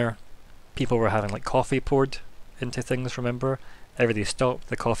in the diner. People were having like coffee poured into things. Remember, everybody stopped.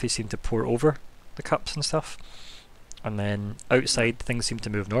 The coffee seemed to pour over the cups and stuff. And then outside, things seemed to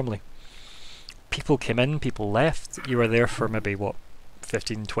move normally. People came in. People left. You were there for maybe what?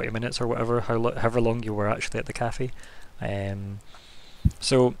 15-20 minutes or whatever, however long you were actually at the cafe.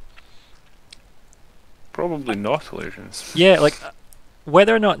 So probably not illusions. yeah, like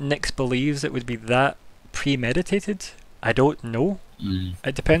whether or not Nix believes it would be that premeditated, I don't know.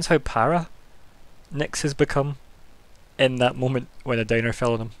 It depends how para Nix has become in that moment when a diner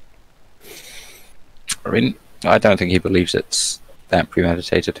fell on him. I mean, I don't think he believes it's that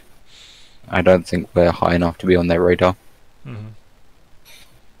premeditated. I don't think we're high enough to be on their radar.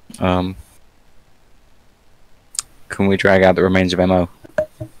 Can we drag out the remains of MO?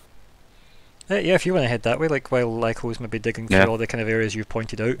 Yeah, if you want to head that way, like while Lyko's maybe digging through all the kind of areas you've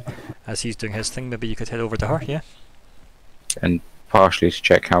pointed out as he's doing his thing, maybe you could head over to her, yeah? And partially to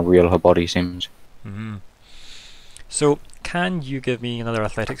check how real her body seems. So, can you give me another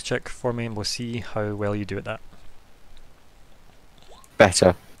athletics check for me and we'll see how well you do at that?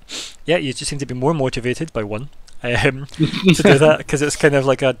 Better. Yeah, you just seem to be more motivated by one to do that, because it's kind of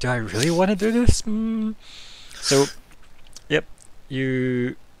like do I really want to do this? So, yep,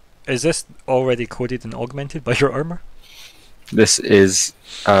 is this already coded and augmented by your armor? This is,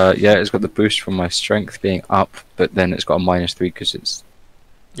 it's got the boost from my strength being up, but then it's got a -3 because it's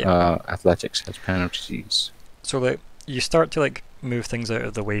athletics has penalties. So like you start to like move things out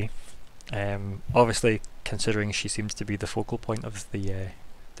of the way. Obviously, considering she seems to be the focal point of the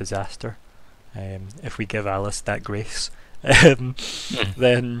disaster, if we give Alice that grace, then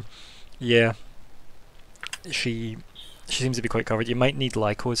yeah, she seems to be quite covered. You might need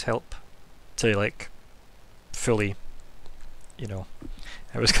Lyko's help to like fully,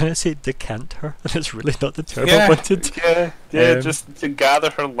 I was gonna say decant her, and it's really not the term I wanted. Just to gather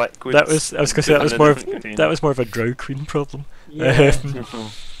her liquids. I was gonna say that was more of a drow queen problem.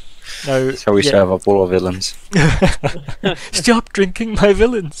 Now, so we serve up all our villains. Stop drinking my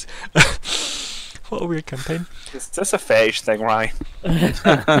villains. What a weird campaign. Is this a fetish thing, Ryan?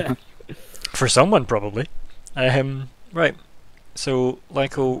 for someone probably. Right. So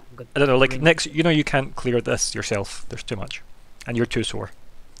Lyko, I don't know. Like next, you can't clear this yourself. There's too much, and you're too sore.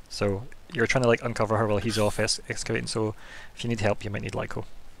 So you're trying to like uncover her while he's off excavating. So if you need help, you might need Lyko.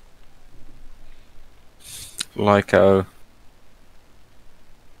 Lyko.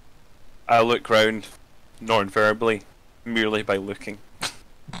 I look round, non-verbally, merely by looking.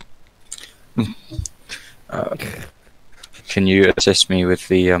 Can you assist me with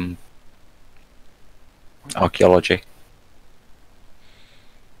the archaeology?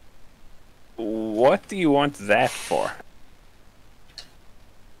 What do you want that for?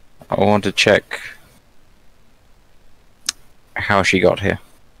 I want to check how she got here.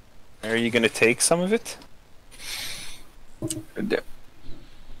 Are you going to take some of it?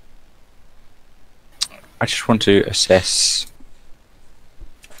 I just want to assess,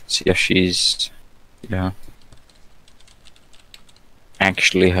 see if she's,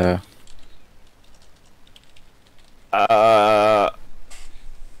 actually her. I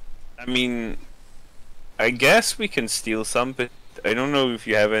mean, I guess we can steal some, but I don't know if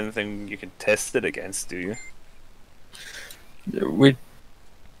you have anything you can test it against, do you? We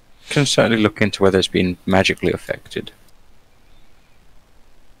can certainly look into whether it's been magically affected.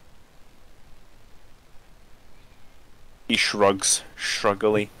 He shrugs,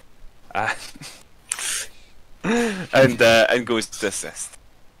 shruggily, and goes to assist.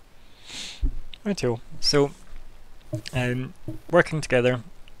 Righto. So, working together,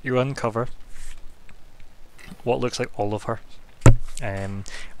 you uncover what looks like all of her. As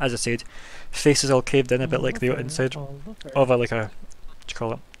I said, face is all caved in a bit like the inside of what do you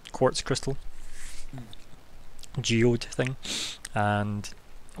call it, quartz crystal, geode thing, and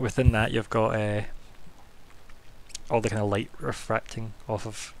within that you've got all the kind of light refracting off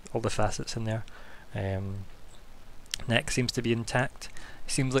of all the facets in there. Neck seems to be intact.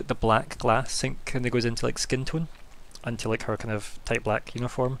 Seems like the black glass kind of goes into like skin tone, into like her kind of tight black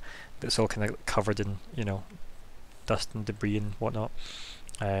uniform. That's all kind of covered in dust and debris and whatnot.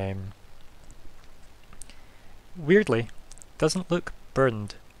 Weirdly, doesn't look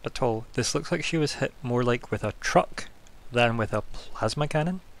burned at all. This looks like she was hit more like with a truck than with a plasma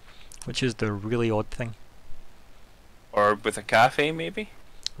cannon, which is the really odd thing. Or with a cafe, maybe?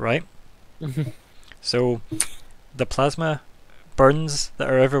 Right? So, the plasma burns that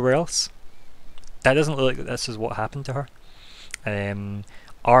are everywhere else, that doesn't look like this is what happened to her.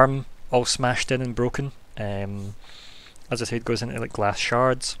 Arm all smashed in and broken. As I said, goes into like glass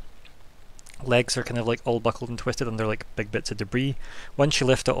shards. Legs are kind of like all buckled and twisted under like big bits of debris. Once you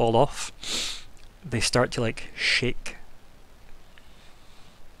lift it all off, they start to like shake.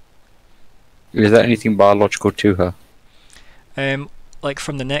 Is there anything biological to her? Like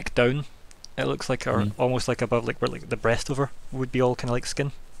from the neck down, it looks like almost like above, like where like the breast of her would be all kind of like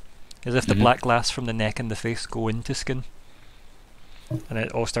skin, as if the black glass from the neck and the face go into skin, and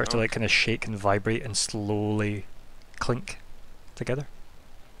it all starts to like kind of shake and vibrate and slowly clink together.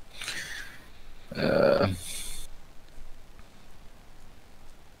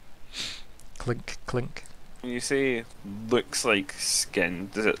 Clink, clink. When you say looks like skin,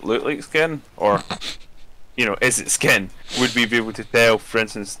 does it look like skin, or is it skin? Would we be able to tell, for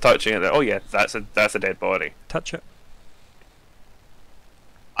instance, touching it, that oh yeah, that's a dead body? Touch it.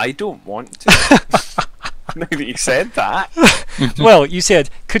 I don't want to. Now that you said that. Well, you said,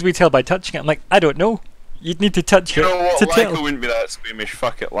 could we tell by touching it? I'm like, I don't know. You'd need to touch it You know what? to Lyko tell. wouldn't be that squeamish.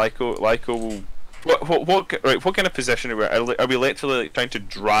 Fuck it, Lyko will. What kind of position are we? Are we literally like, trying to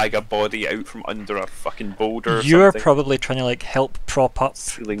drag a body out from under a fucking boulder? Or You're something? probably trying to like help prop up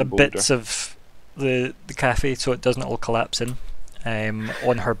Ceiling the boulder. bits of the cafe so it doesn't all collapse in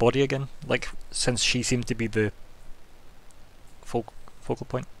on her body again. Like since she seemed to be the focal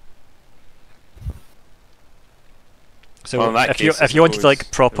point. So Well, in that case, if you wanted to like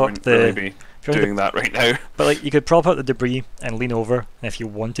prop I up wouldn't the really be if you wanted doing that right now. but like you could prop up the debris and lean over, and if you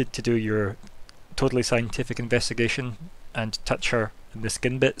wanted to do your totally scientific investigation and touch her in the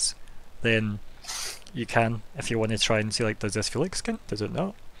skin bits, then you can. If you want to try and see like, does this feel like skin? Does it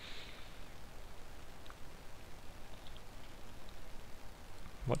not?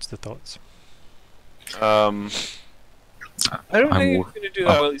 What's the thoughts? I don't I'm think w- he's going to do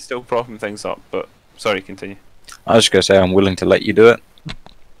that while he's still propping things up, but sorry, continue. I was just going to say I'm willing to let you do it.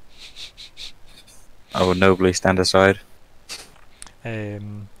 I will nobly stand aside.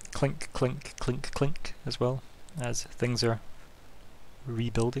 Clink, clink, clink, clink as well, as things are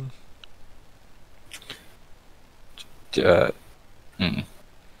rebuilding.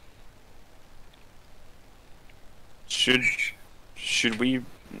 Should we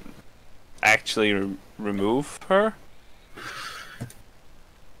actually remove her?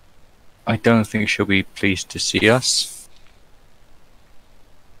 I don't think she'll be pleased to see us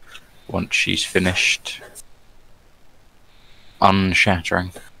once she's finished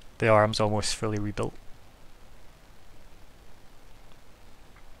unshattering. The arm's almost fully rebuilt.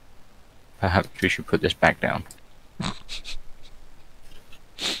 Perhaps we should put this back down.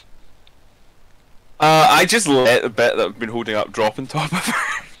 I just let the bit that I've been holding up drop on top of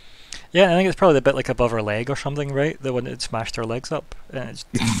her. Yeah, I think it's probably the bit like above her leg or something, right? The one that smashed her legs up, and it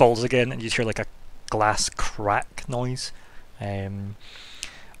just falls again, and you hear like a glass crack noise.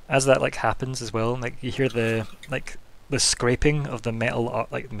 As that like happens as well, like you hear the scraping of the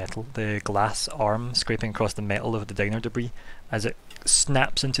the glass arm scraping across the metal of the diner debris as it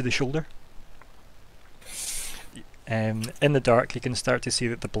snaps into the shoulder. In the dark, you can start to see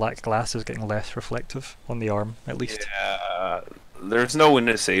that the black glass is getting less reflective on the arm, at least. Yeah, there's no one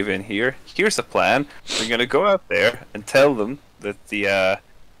to save in here. Here's the plan. We're gonna go out there and tell them that the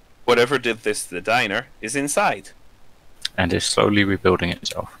whatever did this to the diner is inside. And is slowly rebuilding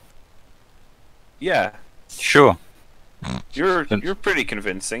itself. Yeah, Sure. you're pretty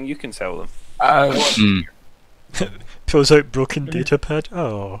convincing. You can tell them. Pulls out broken data pad.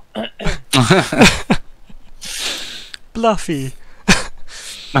 Oh. Bluffy.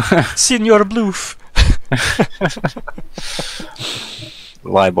 Senior Bloof.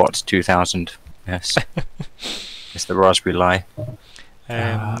 Liebot 2000. Yes. It's the Raspberry Lie.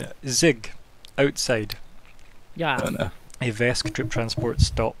 Zigg, outside. Yeah. I don't know. A Vesk troop transport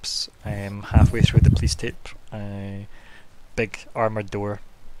stops halfway through the police tape. A big armoured door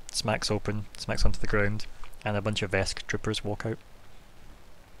smacks open, smacks onto the ground, and a bunch of Vesk troopers walk out.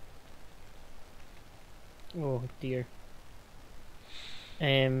 Oh dear.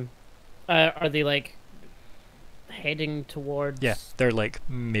 Are they like heading towards? Yeah, they're like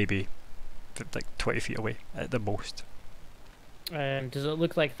maybe like 20 feet away at the most. Does it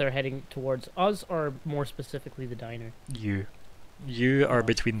look like they're heading towards us, or more specifically the diner? You are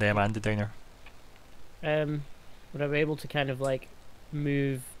between them and the diner. Would I be able to kind of like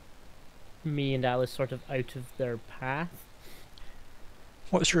move me and Alice sort of out of their path?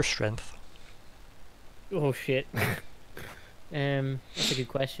 What's your strength? Oh shit. That's a good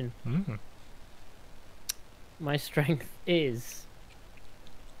question. My strength is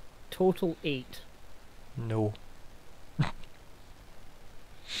total 8. No.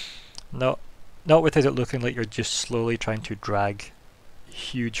 Not without it looking like you're just slowly trying to drag a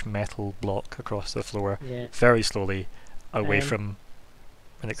huge metal block across the floor, Yeah. very slowly, away from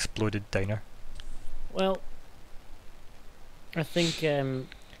an exploded diner. Well, I think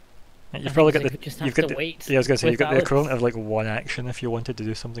You've probably got we the just you've have got to the, wait. yeah, I was gonna say with you've got the Alice. equivalent of like one action if you wanted to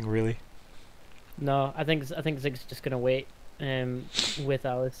do something really. No, I think Zigg's just gonna wait with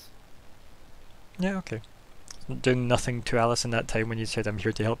Alice. Yeah, okay. Doing nothing to Alice in that time when you said I'm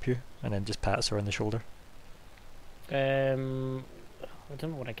here to help you, and then just pats her on the shoulder. I don't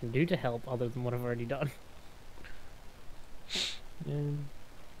know what I can do to help other than what I've already done. Don't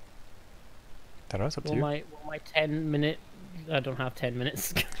know, it's up to Will you. my 10-minute? I don't have 10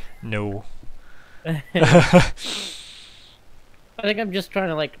 minutes. No. I think I'm just trying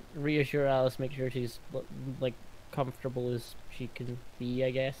to like reassure Alice, make sure she's like comfortable as she can be,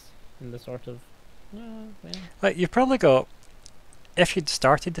 I guess, in the sort of. Well. Like you've probably got, if you'd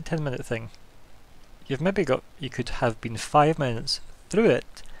started the 10-minute thing, you could have been 5 minutes through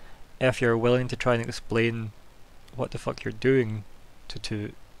it if you're willing to try and explain what the fuck you're doing to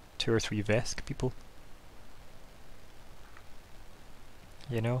two or three Vesk people.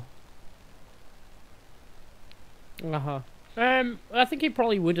 You know? I think he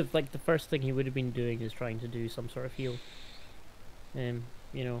probably would have, like, the first thing he would have been doing is trying to do some sort of heal. You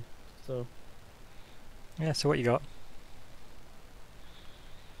know, so. Yeah, so what you got?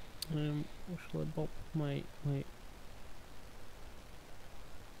 Where shall I bop my.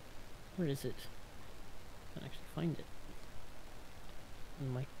 Where is it? I can't actually find it.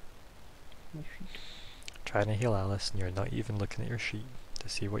 In my sheet. Trying to heal Alice, and you're not even looking at your sheet to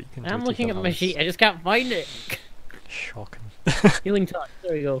see what you can do. I'm to looking heal at my Alice. sheet, I just can't find it! Shocking. Healing touch,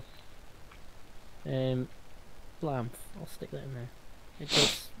 there we go. Blam. I'll stick that in there.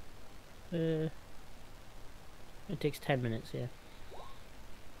 It takes 10 minutes, yeah.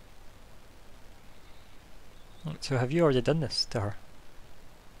 So have you already done this to her?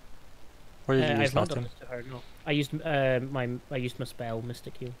 What did you use I've not last done time? this to her, no. I used my spell,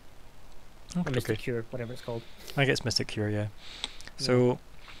 Mystic Heal. Or Okay. Mystic Cure, whatever it's called. I think it's Mystic Cure, yeah. So,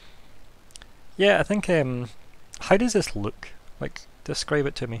 yeah, I think, how does this look? Like, describe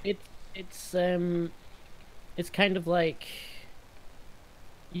it to me. It's kind of like,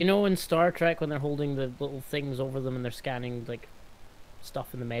 you know, in Star Trek when they're holding the little things over them and they're scanning like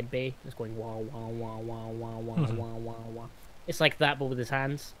stuff in the med bay. It's going wah wah wah wah wah wah Mhm. wah wah wah. It's like that, but with his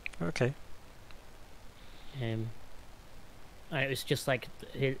hands. Okay. And it was just like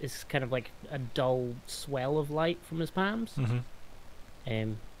it's kind of like a dull swell of light from his palms. Mm-hmm.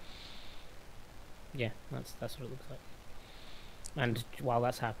 Yeah, that's what it looks like. And while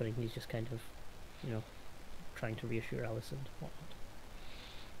that's happening, he's just kind of, trying to reassure Alice and whatnot.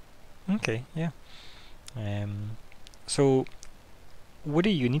 Okay, yeah. So, what do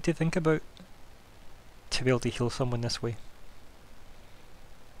you need to think about to be able to heal someone this way?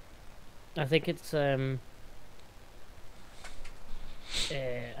 I think it's I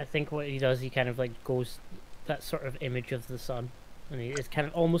think what he does, he kind of like goes that sort of image of the sun, and it's kind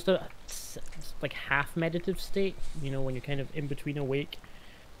of almost it's like half meditative state. When you're kind of in between awake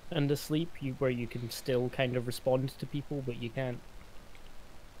and asleep, where you can still kind of respond to people, but you can't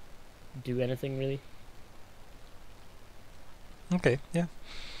do anything really. Okay, yeah.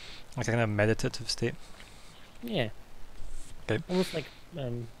 Like a kind of meditative state. Yeah. Okay. Almost like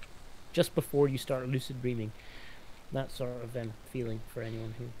just before you start lucid dreaming. That sort of feeling for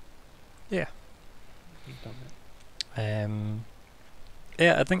anyone who. Yeah. Who's done that.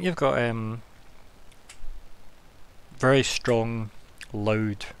 Yeah, I think you've got very strong,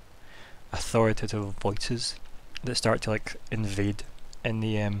 loud, authoritative voices that start to like invade in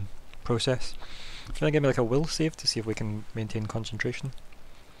the process. Can I give me like a will save to see if we can maintain concentration?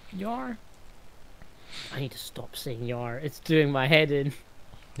 Yar. I need to stop saying yar. It's doing my head in.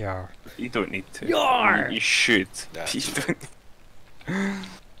 Yeah. You don't need to. Yar! You should. Yeah. You don't.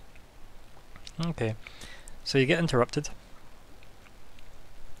 Okay. So you get interrupted.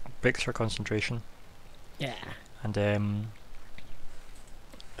 Breaks your concentration. Yeah. And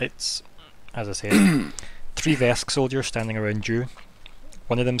it's, as I said, 3 Vesk soldiers standing around you.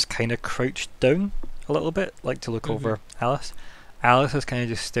 One of them's kind of crouched down a little bit, like to look over Alice. Alice is kind of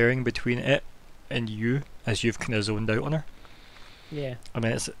just staring between it and you as you've kind of zoned out on her. Yeah. I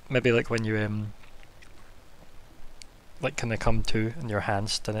mean, it's maybe like when you like kind of come to and your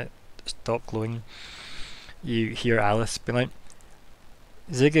hands stop glowing. You hear Alice being like,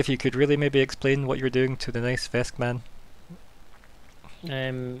 "Zigg, if you could really maybe explain what you're doing to the nice Vesk man."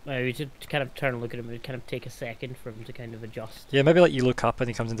 We should kind of turn and look at him. It would kind of take a second for him to kind of adjust. Yeah, maybe like you look up and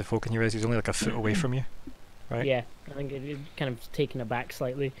he comes into folk and you realise he's only like a foot away from you, right? Yeah, I think it kind of taken aback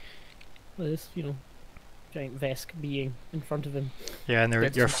slightly. With this, giant Vesk being in front of him. Yeah, and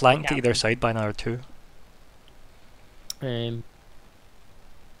That's you're just flanked like either side by another 2.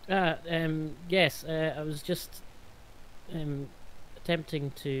 Yes, I was just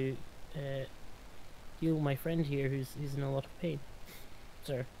attempting to heal my friend here who's in a lot of pain.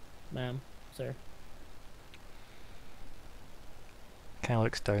 Sir, ma'am, sir. Kind of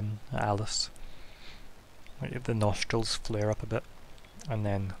looks down at Alice. Like the nostrils flare up a bit, and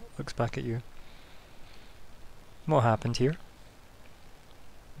then looks back at you. What happened here?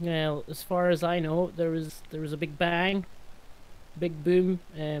 Well, as far as I know, there was a big bang, big boom.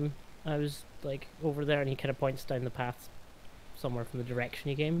 I was like over there, and he kind of points down the path, somewhere from the direction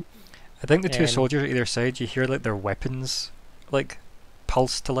he came. I think the 2 soldiers at either side, you hear like their weapons, like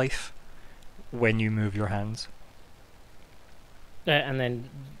pulse to life when you move your hands. And then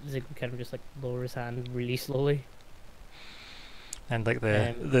Zigg would kind of just like lower his hand really slowly. And like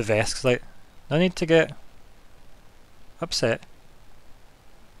the Vesk's like, no need to get upset.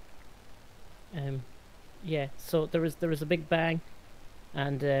 Yeah. So there was a big bang,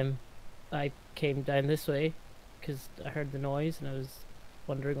 and I came down this way because I heard the noise and I was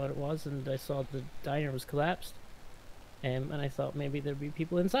wondering what it was, and I saw the diner was collapsed. And I thought maybe there'd be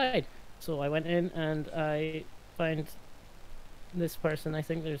people inside, so I went in and I find this person. I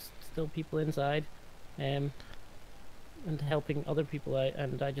think there's still people inside, and helping other people out.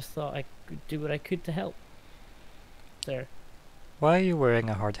 And I just thought I could do what I could to help. There. Why are you wearing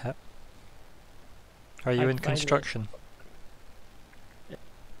a hard hat? Are you I in find it- construction?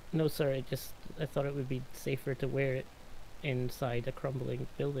 No, sir. I thought it would be safer to wear it inside a crumbling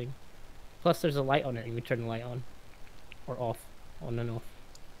building. Plus, there's a light on it. You would turn the light on, or off, on and off.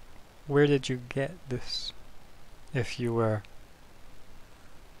 Where did you get this? If you were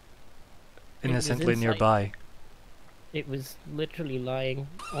It was innocently inside. nearby. It was literally lying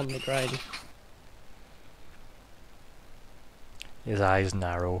on the ground. His eyes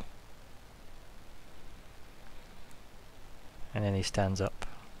narrow. And then he stands up.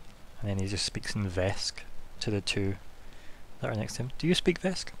 And then he just speaks in Vesk to the 2 that are next to him. Do you speak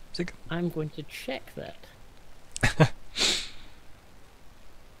Vesk, Zigg? I'm going to check that.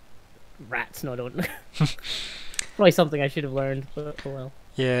 Rats, no, don't. Probably something I should have learned, but oh well.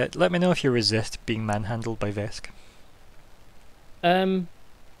 Yeah, let me know if you resist being manhandled by Vesk. I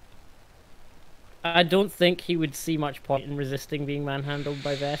don't think he would see much point in resisting being manhandled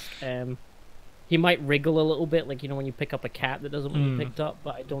by Vesk. He might wriggle a little bit, like, you know, when you pick up a cat that doesn't want to be picked up,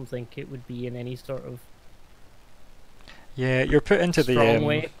 but I don't think it would be in any sort of Yeah, you're put into strong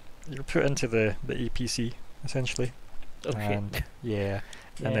way. You're put into the APC essentially. Oh, And shit. yeah,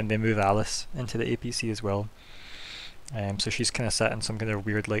 Yeah. and then they move Alice into the APC as well. So she's kind of sat in some kind of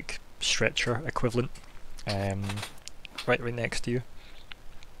weird like stretcher equivalent, right next to you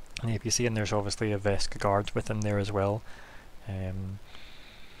in the APC, and there's obviously a Vesk guard with him there as well.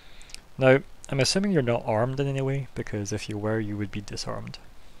 Now, I'm assuming you're not armed in any way, because if you were, you would be disarmed.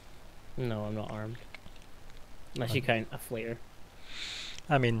 No, I'm not armed. Unless you count a flare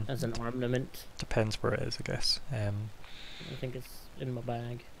I mean, as an ornament. depends where it is, I guess. I think it's in my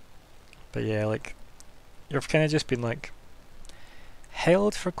bag. But yeah, like, you've kind of just been like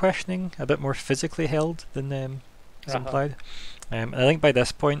held for questioning, a bit more physically held than is implied. And I think by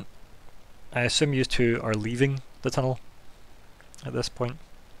this point, I assume you two are leaving the tunnel at this point.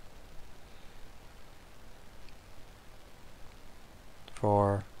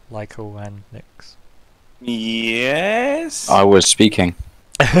 For Lyko and Nyx. Yes. I was speaking.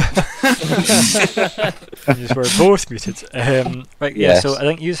 You were both muted. Right, yeah, Yes. so I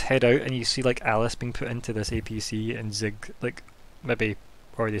think you just head out and you see like Alice being put into this APC and Zigg like maybe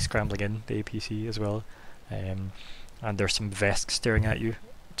already scrambling in the APC as well. And there's some Vesks staring at you,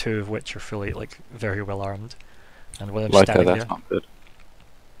 two of which are fully like very well armed. And one of them Lyko, standing that's there. not good.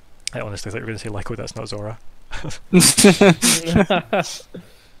 I honestly thought you were going to say Lyko, that's not Zora.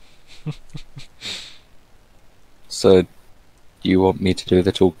 So, you want me to do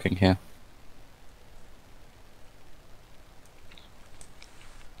the talking here?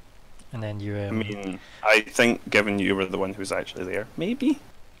 And then you I mean, I think given you were the one who was actually there, maybe.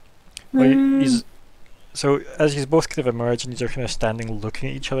 well, he's, so as you both kind of emerge and you're kind of standing looking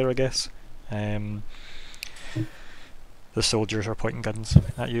at each other, I guess. The soldiers are pointing guns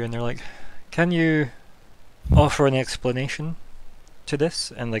at you and they're like, "Can you offer an explanation to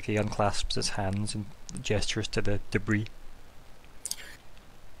this?" And like he unclasps his hands and gestures to the debris.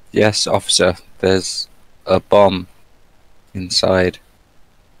 Yes, officer. There's a bomb inside.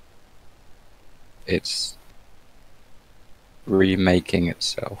 It's remaking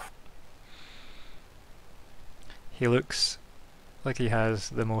itself. He looks like he has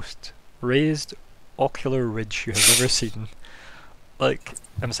the most raised ocular ridge you have ever seen. Like,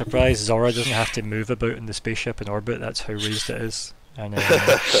 I'm surprised Zora doesn't have to move about in the spaceship in orbit, that's how raised it is. And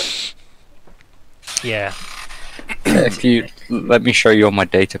yeah. If you let me show you on my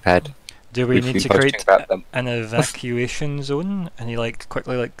data pad. Do we We've need been to posting create about them. an evacuation zone? And he like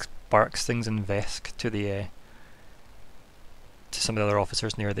quickly like barks things in Vesk to the to some of the other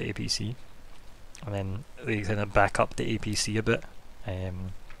officers near the APC. And then they kind of back up the APC a bit.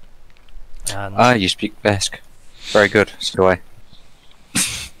 And Ah, you speak Vesk. Very good. So do I.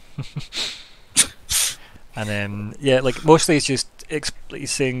 and then yeah, like mostly it's just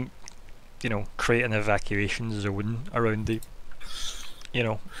he's saying, you know, create an evacuation zone around the, you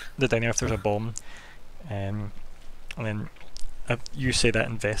know, the diner if there's a bomb. And then you say that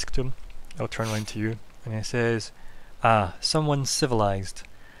in Vesk to him. I'll turn around to you and he says, "Ah, someone civilized.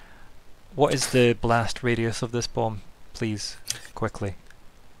 What is the blast radius of this bomb? Please, quickly."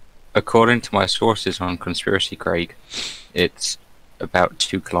 According to my sources on Conspiracy Craig, it's about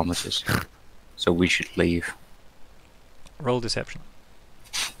 2 kilometers. So we should leave. Roll deception.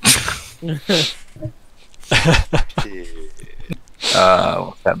 What's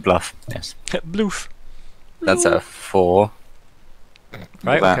that, bluff? Yes. Bloof. That's a 4.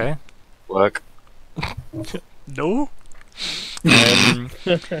 Right, That okay. Work. No? I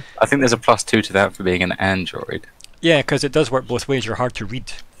think there's a +2 to that for being an android. Yeah, because it does work both ways. You're hard to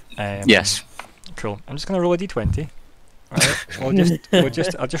read. Yes. Cool. I'm just gonna roll a d20.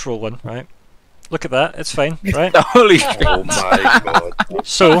 Right. I'll just roll one. Right. Look at that. It's fine. Right. Holy shit. Oh my god.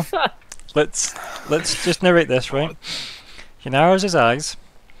 So, let's just narrate this. Right. He narrows his eyes,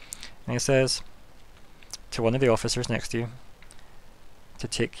 and he says to one of the officers next to you to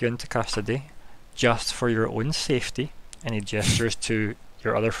take you into custody, just for your own safety. And he gestures to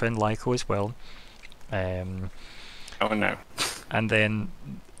your other friend Lyko as well. Oh no. And then.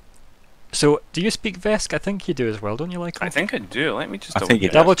 So, do you speak Vesk? I think you do as well, don't you, Lyko? I think I do. Let me just I double think you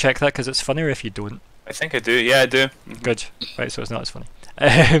check. do. Double check that because it's funnier if you don't. I think I do. Yeah, I do. Good. Right, so it's not as funny.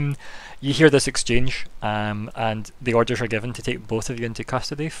 You hear this exchange, and the orders are given to take both of you into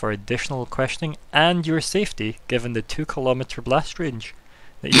custody for additional questioning and your safety, given the 2-kilometer blast range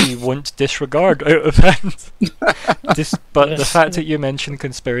that you won't disregard out of hand. But the fact that you mentioned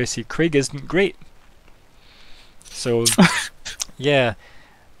Conspiracy Craig isn't great. So, Yeah,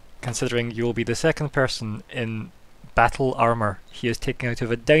 considering you will be the second person in battle armor he is taking out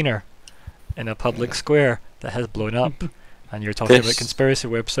of a diner in a public square that has blown up, and you're talking about This- conspiracy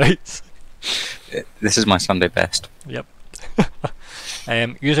websites. This is my Sunday best. Yep.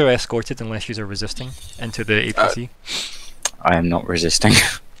 User escorted unless user resisting into the APC. I am not resisting.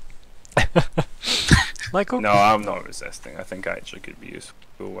 Lyko? No, I'm not resisting. I think I actually could be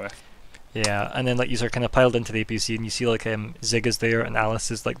useful with. Yeah, and then like user kind of piled into the APC, and you see like Zigg is there, and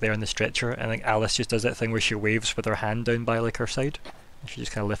Alice is like there in the stretcher, and like Alice just does that thing where she waves with her hand down by like her side. And she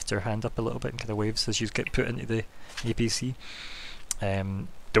just kind of lifts her hand up a little bit and kind of waves as you get put into the APC.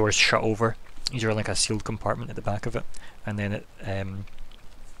 Doors shut over. You're in like a sealed compartment at the back of it, and then it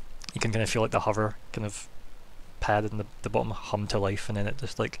you can kind of feel like the hover kind of pad in the bottom hum to life, and then it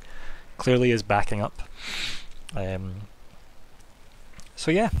just like clearly is backing up.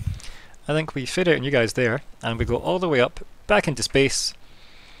 So yeah, I think we fit out on you guys there, and we go all the way up back into space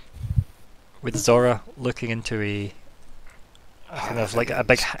with Zora looking into a kind of like a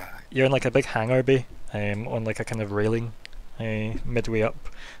big. You're in like a big hangar bay on like a kind of railing midway up,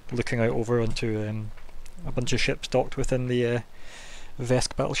 looking out over onto a bunch of ships docked within the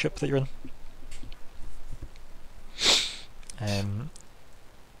Vesk battleship that you're in.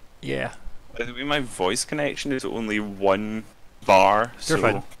 Yeah. By the way, my voice connection is only 1 bar, You're so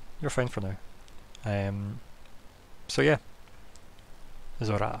fine. You're fine for now. So yeah.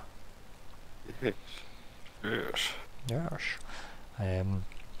 Zora. Yes. Yes.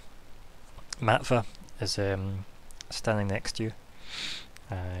 Matva is standing next to you.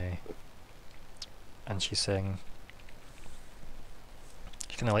 And she's saying,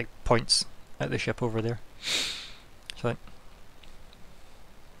 she kind of like points at the ship over there. She's like,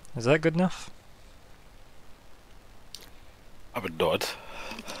 is that good enough? I would nod.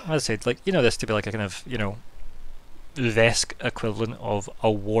 As I said, like, you know this to be like a kind of, you know, Vesk equivalent of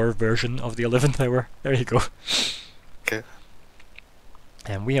a war version of the 11th hour. There you go. Okay.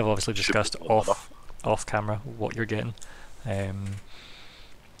 And we have obviously Should discussed be well enough. off camera what you're getting.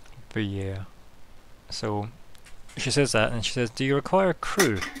 But yeah. So she says that, and she says, do you require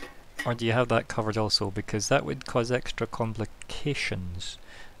crew? Or do you have that covered also? Because that would cause extra complications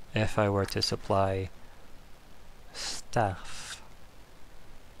if I were to supply staff.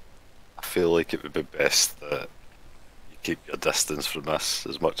 I feel like it would be best that you keep your distance from this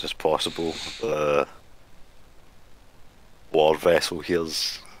as much as possible. The war vessel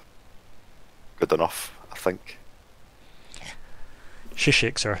here's good enough, I think. She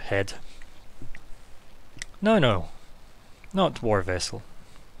shakes her head. No, not war vessel.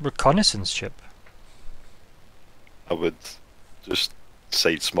 Reconnaissance ship. I would just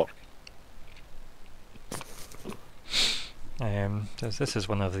side smirk. This is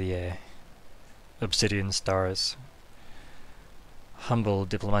one of the Obsidian Star's humble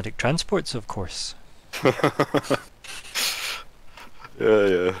diplomatic transports, of course.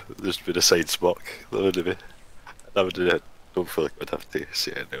 Yeah, just be a side smirk. That would be. That would do it. Don't feel like I'd have to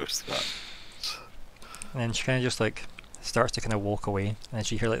say anything else to that. And then she kind of just like starts to kind of walk away, and then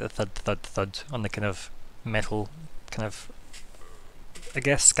you hear like the thud thud thud on the kind of metal kind of, I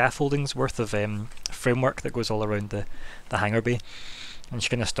guess, scaffoldings worth of framework that goes all around the hangar bay. And she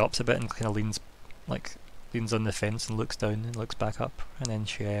kind of stops a bit and kind of leans on the fence and looks down and looks back up, and then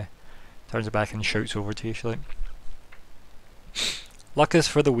she turns her back and shouts over to you. She's like, luck is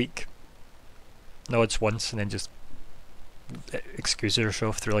for the weak. Nods once and then just excuses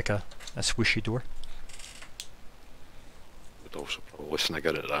herself through like a swooshy door. Would also probably snigger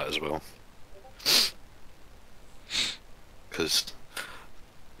at that as well. Because,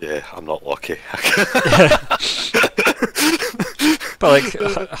 yeah, I'm not lucky. But like,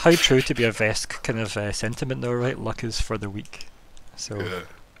 how true to be a Vesk kind of sentiment though, right? Luck is for the weak. So Yeah.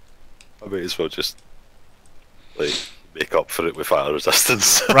 I might as well just like make up for it with fire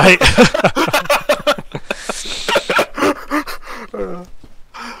resistance. right.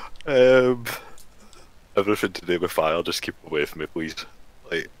 Everything to do with fire, just keep away from me, please.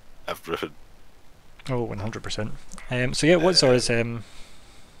 Like everything. Oh, 100%. So yeah, what's Zora's plan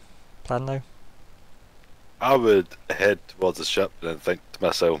now? I would head towards the ship and then think to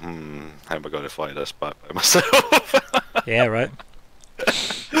myself, how am I going to fly this back by myself? Yeah, right.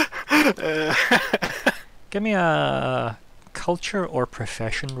 Give me a culture or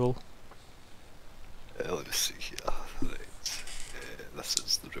profession roll. Let me see here. Right. This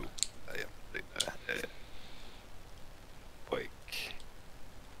is the rule. I am right now. Like,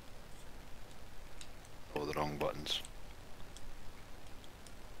 all the wrong buttons.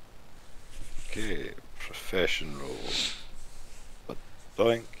 Okay, profession roll. But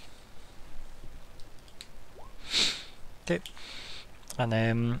doink. Okay.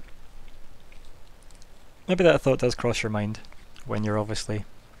 And maybe that thought does cross your mind when you're obviously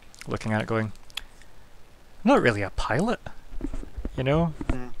looking at it going, I'm not really a pilot, you know?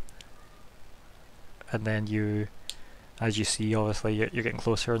 And then you, as you see, obviously you're getting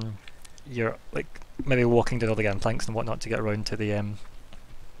closer and you're like maybe walking down all the gangplanks and whatnot to get around to the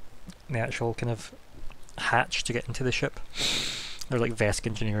actual kind of hatch to get into the ship. They're like Vesk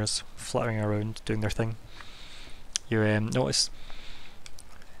engineers fluttering around doing their thing. You notice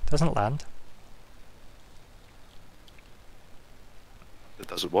it doesn't land. It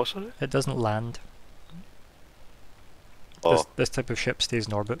doesn't what, sorry? It doesn't land. Oh. This type of ship stays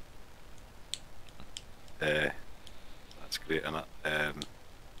in orbit. That's great, isn't it?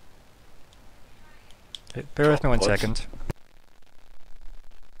 Bear with me one Pods. second.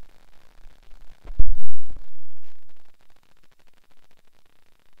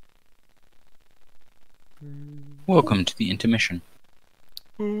 Welcome to the intermission.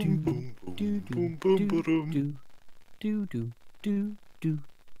 Boom, boom, boom, boom, boom, boom. Intermission.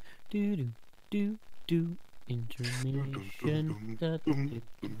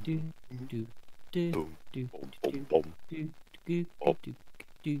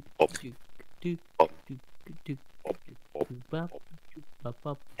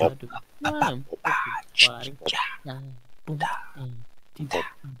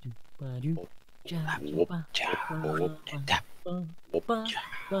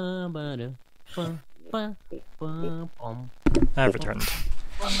 I've returned.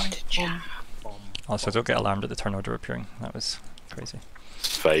 Also, don't get alarmed at the turn order appearing. That was crazy.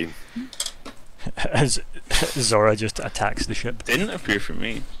 It's fine. As Zora just attacks the ship. Didn't appear for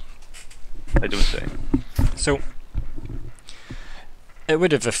me. I don't think. So, it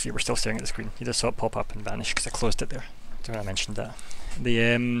would have if you were still staring at the screen. You just saw it pop up and vanish because I closed it there. So I mentioned that.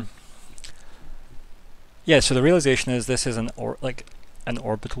 The yeah. So the realization is this is an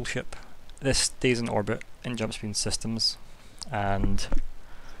orbital ship. This stays in orbit in jump speed systems, and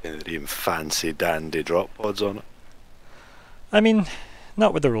And even fancy dandy drop pods on it. I mean,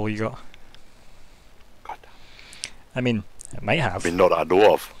 not with the roll you got. God. I mean, it might have, I mean, not that I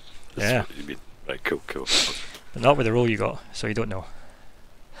know of. That's Yeah. what you mean. Right, cool. but not with the roll you got. So you don't know.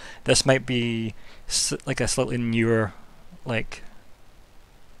 This might be like a slightly newer,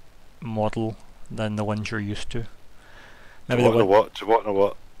 model than the ones you're used to. Do Maybe you the want to know one. what? Do you want to know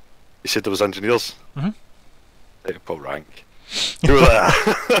what? You said there was engineers? Mhm. Take a pull rank. Who was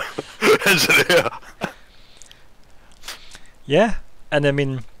that? Engineer. Yeah, and I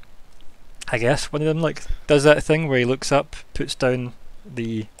mean, I guess one of them does that thing where he looks up, puts down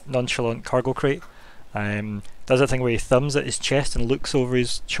the nonchalant cargo crate, does that thing where he thumbs at his chest and looks over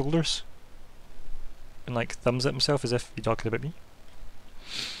his shoulders, and thumbs at himself as if he's talking about me.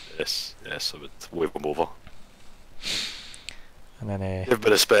 Yes, I would wave him over. And then Give me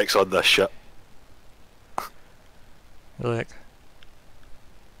the specs on this shit. look,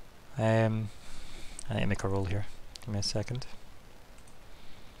 I need to make a roll here. Give me a second.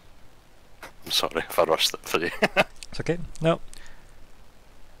 I'm sorry if I rushed it for you. It's okay. No.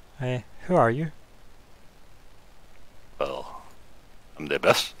 Who are you? Well, I'm the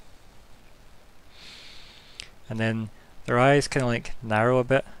abyss. And then their eyes kind of narrow a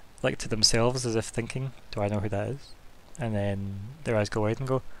bit, to themselves, as if thinking, do I know who that is? And then their eyes go wide and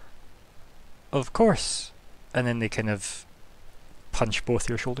go, of course. And then they kind of punch both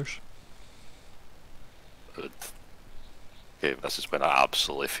your shoulders. Good. Okay, this is when I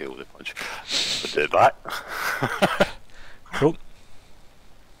absolutely failed the punch. I did that. Cool.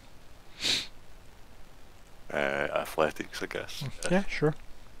 Athletics, I guess. Yeah, sure.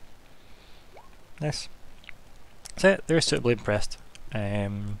 Nice. So they're suitably impressed.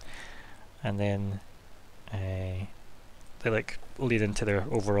 And then they lead into their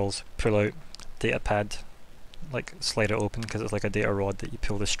overalls, pull out data pad, slide it open because it's like a data rod that you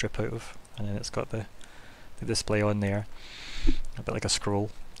pull the strip out of, and then it's got the display on there, a bit like a scroll,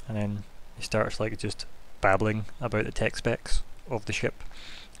 and then he starts just babbling about the tech specs of the ship,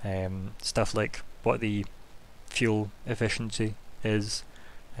 stuff like what the fuel efficiency is,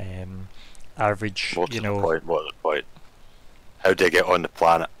 average, More to the point. How do you get on the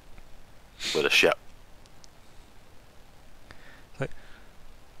planet with a ship?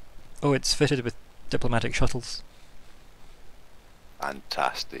 oh, it's fitted with diplomatic shuttles.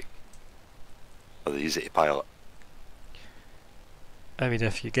 Fantastic. Are they easy to pilot? I mean,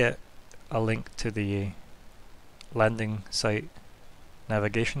 if you get a link to the landing site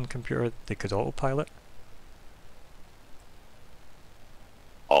navigation computer, they could autopilot.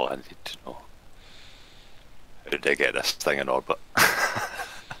 All I need to know. How did I get this thing in orbit?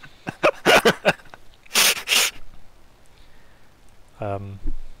 and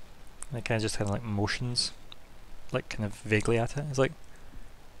it kind of like motions, like kind of vaguely at it. It's like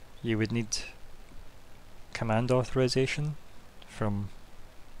you would need command authorization from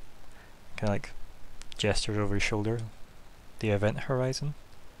kind of like gestures over his shoulder, the event horizon.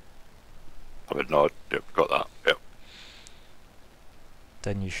 I would nod. Yep, got that. Yep.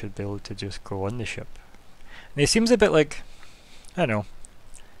 Then you should be able to just go on the ship. And he seems a bit like, I don't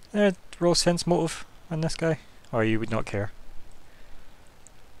know, roll sense motive on this guy, or you would not care.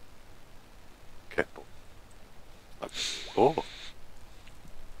 Okay. Oh.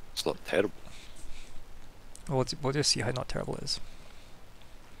 It's not terrible. We'll just see how not terrible it is.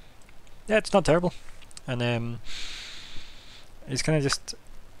 Yeah, it's not terrible. And he's kind of just...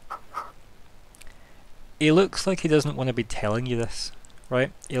 He looks like he doesn't want to be telling you this,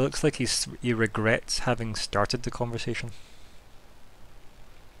 right? He looks like he regrets having started the conversation.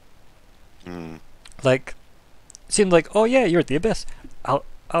 Like, it seemed like, oh yeah, you're at the Abyss.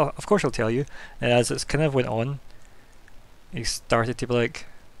 Of course I'll tell you. And as it's kind of went on, he started to be like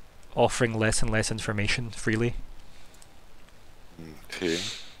offering less and less information freely. Okay.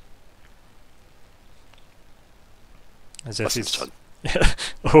 As if Listen, he's... son. Yeah.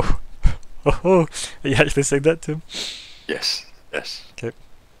 Oh. Oh. Are you actually saying that to him? Yes. Yes. Okay.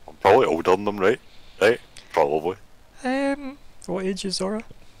 I'm probably older than them, right? Right? Probably. What age is Zora?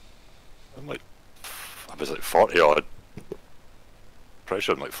 I was like 40 odd. Pretty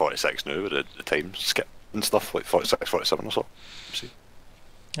sure I'm like 46 now with the time skip and stuff, like 46, 47 or so.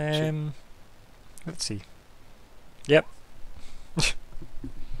 Let's see. Yep.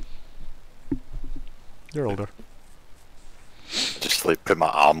 You're older. I just like put my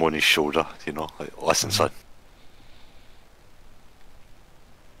arm on his shoulder, you know, like, listen, son.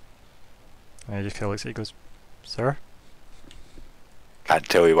 And he just kind of looks at you and goes, sir? Can't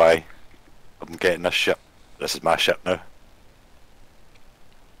tell you why. I'm getting this ship. This is my ship now.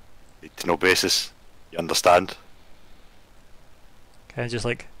 Need to know basis. You understand? Kind of just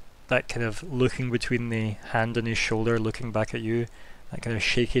like that kind of looking between the hand on his shoulder, looking back at you, that kind of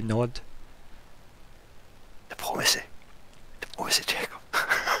shaky nod. Diplomacy. Diplomacy, Jacob.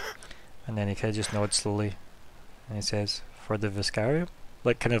 And then he kind of just nods slowly, and he says, for the Viscarium?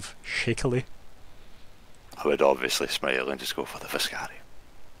 Like kind of shakily. I would obviously smile and just go for the Viscarium.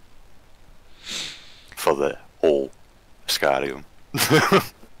 For the whole Viscarium.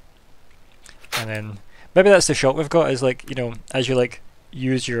 And then maybe that's the shot we've got, is like, you know, as you like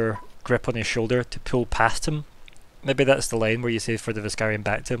use your grip on his shoulder to pull past him, maybe that's the line where you say for the Viscarium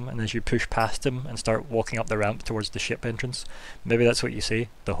back to him, and as you push past him and start walking up the ramp towards the ship entrance, maybe that's what you say,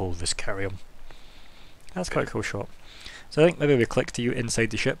 the whole Viscarium. That's quite a cool shot. So I think maybe we click to you inside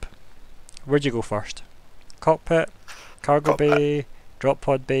the ship. Where'd you go first? Cockpit, cargo Cockpit. bay, drop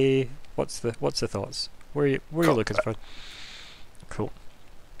pod bay. What's the thoughts? Where are you looking for? Cool.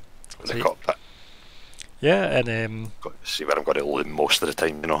 In So the you- cockpit. Yeah, and Got to see where I'm going to loom most of the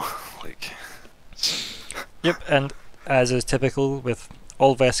time, you know. Like. yep, and as is typical with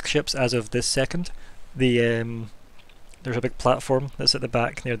all Vesk ships as of this second, the there's a big platform that's at the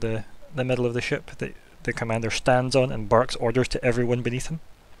back near the middle of the ship that the commander stands on and barks orders to everyone beneath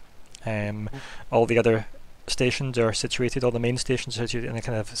him. All the other stations are situated, all the main stations are situated in a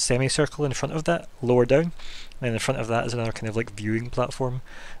kind of semicircle in front of that, lower down. And then in front of that is another kind of like viewing platform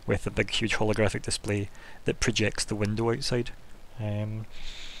with a big huge holographic display that projects the window outside. And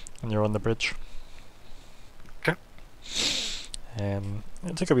you're on the bridge. Okay.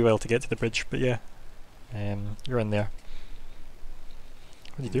 It took a wee while to get to the bridge, but yeah. You're in there.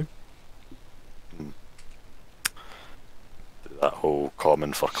 What do you do? Do that whole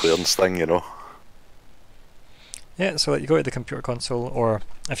common for clearance thing, you know. Yeah, so you go to the computer console, or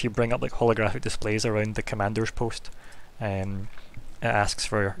if you bring up like holographic displays around the commander's post, it asks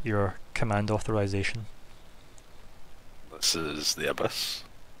for your command authorization. This is the Abyss.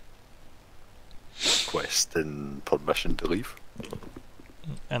 Requesting permission to leave.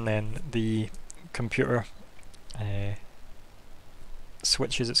 And then the computer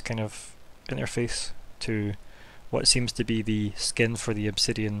switches its kind of interface to what seems to be the skin for the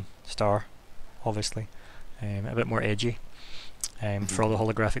obsidian star, obviously. A bit more edgy. For all the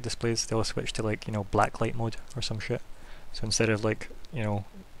holographic displays, they'll switch to like, you know, blacklight mode or some shit. So instead of like, you know,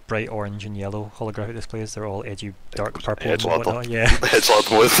 bright orange and yellow holographic displays, they're all edgy dark purple and whatnot. Yeah. Edgelord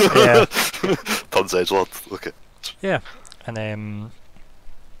mode. Yeah. Tons Edgelord. Look at. Yeah. And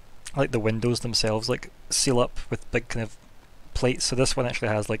like the windows themselves like seal up with big kind of plates. So this one actually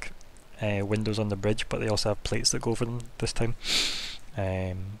has like windows on the bridge, but they also have plates that go over them this time.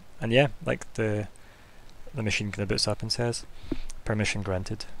 And yeah, like the machine kind of boots up and says, permission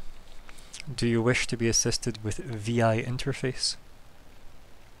granted. Do you wish to be assisted with VI interface?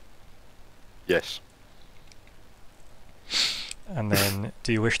 Yes. And then,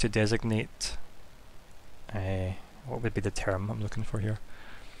 do you wish to designate... what would be the term I'm looking for here?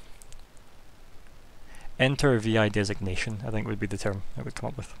 Enter VI designation, I think would be the term I would come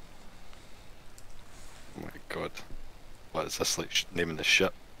up with. Oh my god. What is this, like naming the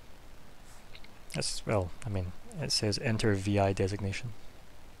shit? That's, well, I mean, it says enter VI designation.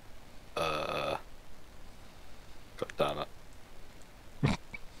 God damn it.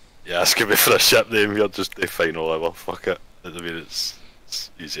 Yeah, asking me for a ship name, you're just the final level, fuck it. I mean, it's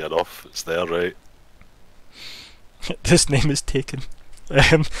easy enough, it's there, right? This name is taken.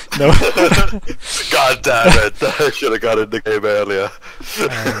 No. God damn it, I should have got in the game earlier.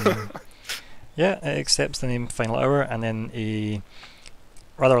 Yeah, it accepts the name Final Hour, and then a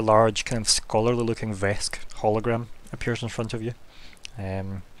rather large, kind of scholarly looking Vesk hologram appears in front of you.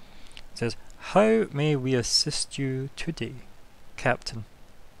 It says, "How may we assist you today, Captain?"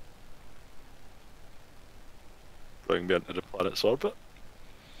 Bring me into the planet's orbit.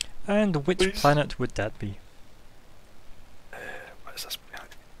 And which Please. planet would that be? What is this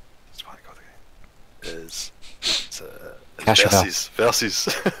planet? This planet called again? It's Cashevel. Versus.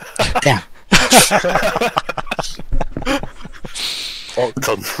 Damn.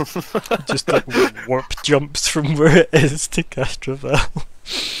 Octon. Just like warp jumps from where it is to Castrovel.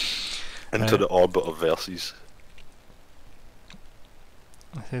 Into the orbit of Versus.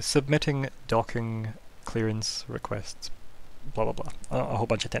 Submitting docking clearance requests. Blah blah blah. A whole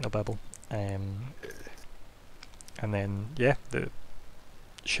bunch of technobabble. And then, yeah, the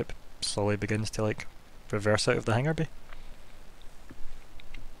ship slowly begins to like reverse out of the hangar bay.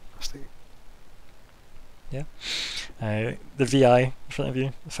 Yeah. The VI in front of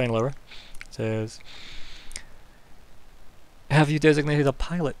you, the final hour, says, "Have you designated a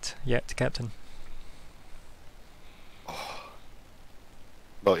pilot yet, Captain?"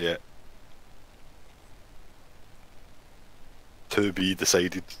 Not yet. To be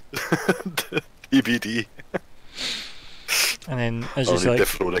decided. TBD. And then, as I'll you need to like,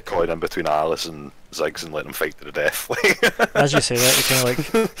 throw the coin in between Alice and Ziggs and let them fight to the death. as you say that, he kind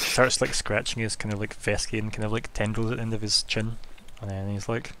of like starts like scratching his kind of like Veskian kind of like tendrils at the end of his chin, and then he's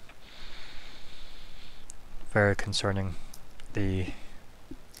like, "Very concerning. The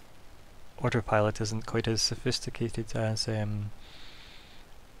autopilot isn't quite as sophisticated as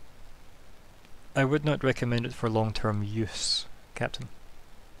I would not recommend it for long-term use, Captain."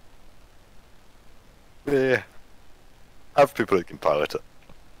 Yeah. Have people who can pilot it.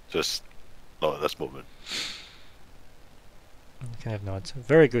 Just not at this moment. He kind of nods.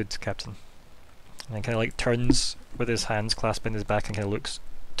 "Very good, Captain." And then kind of like turns with his hands clasped in his back and kind of looks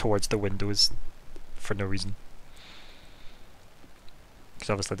towards the windows for no reason. Because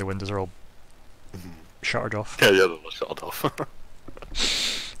obviously the windows are all shuttered off. Yeah, they're all shut off.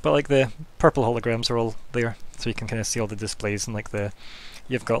 But like the purple holograms are all there, so you can kind of see all the displays and like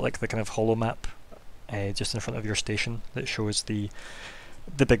you've got like the kind of holo map just in front of your station that shows the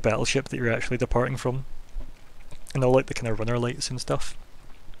big battleship that you're actually departing from, and all like the kind of runner lights and stuff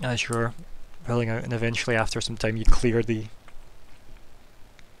as you're rolling out, and eventually after some time you clear the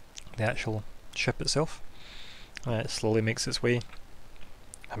actual ship itself. It slowly makes its way.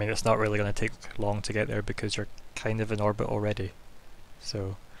 I mean, it's not really going to take long to get there because you're kind of in orbit already.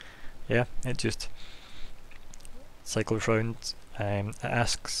 So yeah, it just cycles round. It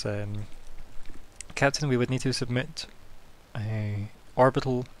asks, "Captain, we would need to submit a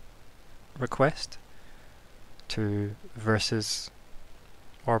orbital request to Versus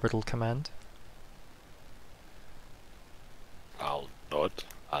Orbital Command." I'll nod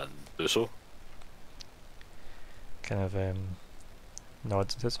and do so. Kind of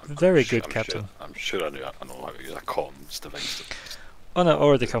nods and says, "Very good, Captain." I'm sure I know how to use a comms device. Oh no, it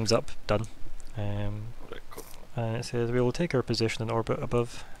already comes up, done. Right, cool. And it says, "We will take our position in orbit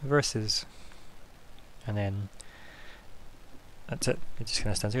above Versus." And then that's it. It just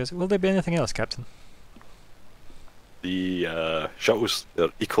kind of stands there and goes, "Will there be anything else, Captain?" The shuttles,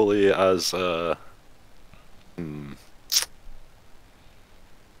 they're equally as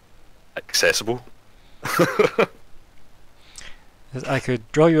accessible. Says, "I could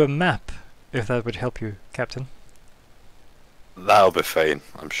draw you a map if that would help you, Captain." That'll be fine.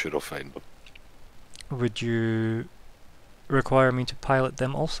 I'm sure I'll find them. "Would you require me to pilot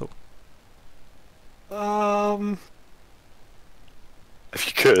them also?" If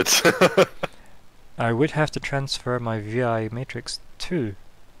you could. "I would have to transfer my VI matrix to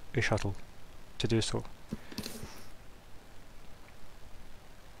a shuttle to do so."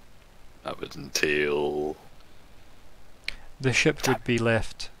 That would entail. "The ship would be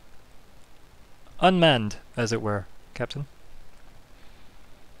left unmanned, as it were, Captain."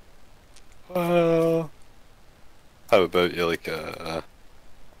 How about you, like,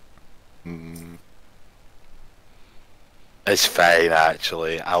 it's fine,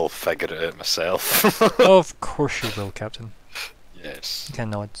 actually. I'll figure it out myself. Of course you will, Captain. Yes. He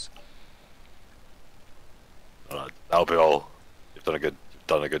kind of nods. Alright, that'll be all. You've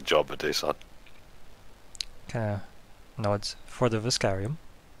done a good job today, son. Kind of nods for the Viscarium.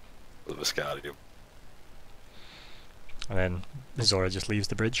 The Viscarium. And then Zora just leaves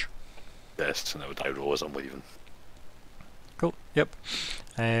the bridge. Yes, and I roll as I'm leaving. Cool, yep.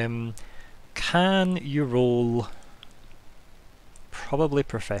 Can you roll probably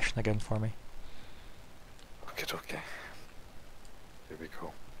profession again for me? Okay. Here we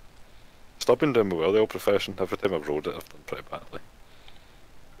go. Still been doing well, the old profession. Every time I've rolled it, I've done pretty badly.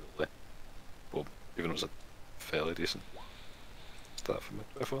 Really. Well, even though it was a fairly decent stat for me.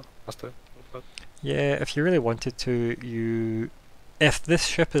 24 last time. Not bad. Yeah, if you really wanted to, if this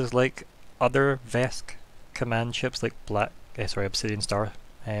ship is like other Vesk command ships, like Obsidian Star,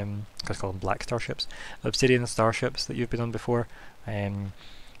 because I call them Black Star ships, Obsidian Star ships that you've been on before,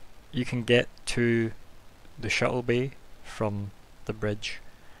 you can get to the shuttle bay from the bridge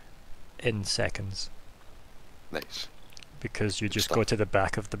in seconds. Nice. Because you just go to the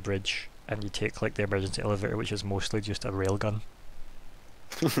back of the bridge and you take like the emergency elevator, which is mostly just a railgun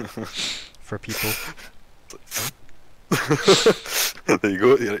for people. There you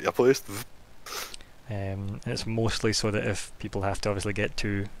go, you're at your place. And it's mostly so that if people have to obviously get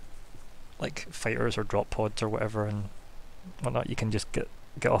to like fighters or drop pods or whatever and whatnot, you can just get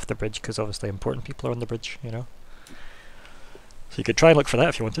off the bridge, because obviously important people are on the bridge, you know. So you could try and look for that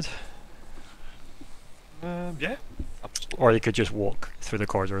if you wanted. Yeah, absolutely. Or you could just walk through the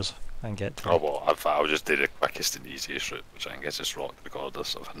corridors and get to Oh well, I'll just do the quickest and easiest route, which I guess is rock the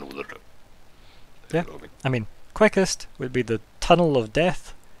corridors if I know the route. Yeah. I mean, quickest would be the Tunnel of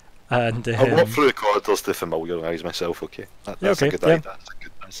Death, and I'll walk through the corridors to familiarise myself. Okay, that's okay, a good idea.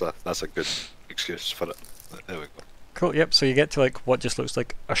 That's a good excuse for it. There we go. Cool. Yep. So you get to like what just looks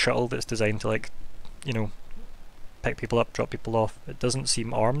like a shuttle that's designed to like, you know, pick people up, drop people off. It doesn't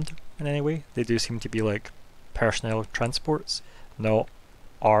seem armed in any way. They do seem to be like personnel transports, not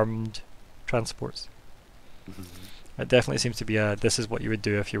armed transports. It definitely seems to be this is what you would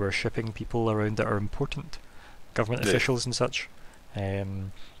do if you were shipping people around that are important, government officials and such.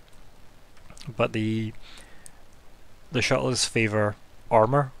 But the shuttles favour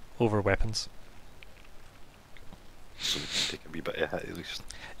armour over weapons. So we can take a wee bit of a hit at least.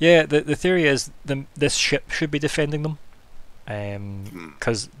 Yeah, the theory is this ship should be defending them,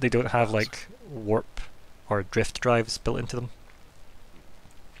 because they don't have like warp or drift drives built into them.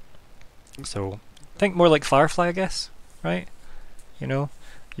 So think more like Firefly, I guess, right? You know,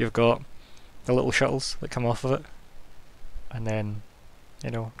 you've got the little shuttles that come off of it, and then, you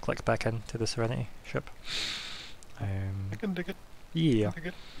know, click back into the Serenity ship. I can dig it. Yeah. Dig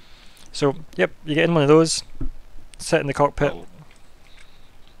it. So, yep, you get in one of those, sit in the cockpit. I'll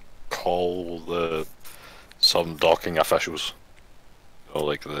call some docking officials. You know,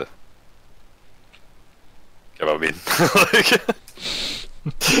 like the. You know what I mean?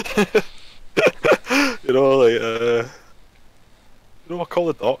 You know, like you know, I'll call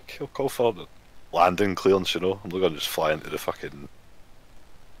the dock. I'll call for the landing clearance. You know, I'm not gonna just fly into the fucking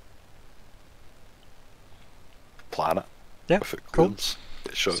planet. Yeah, with it cool. clearance.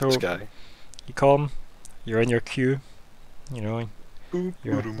 Get shot So- at the sky. You come, you're in your queue, you know,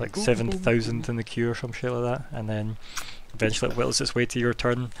 you're like 7,000th in the queue or some shit like that, and then eventually it whittles its way to your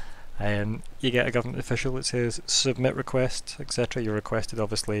turn. You get a government official that says submit request, etc. You're requested,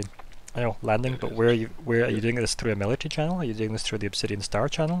 obviously, you know, landing. But where are you doing this through a military channel? Are you doing this through the Obsidian Star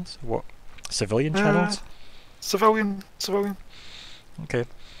channels? What civilian channels? Civilian. Okay.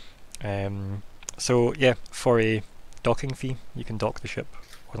 So yeah, for a docking fee, you can dock the ship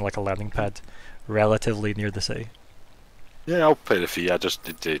on like a landing pad, relatively near the city. Yeah, I'll pay the fee. I just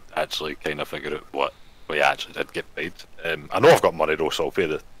need to actually kind of figure out what we actually did get paid. I know I've got money though, so I'll pay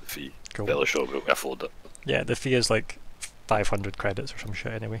the fee. Cool. Fairly sure we'll afford it. Yeah, the fee is like 500 credits or some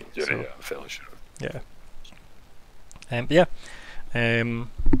shit anyway. Yeah, so, yeah, I'm fairly sure. yeah. But yeah,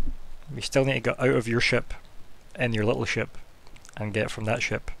 we still need to get out of your ship, in your little ship, and get from that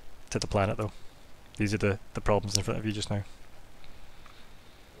ship to the planet though. These are the problems in front of you just now.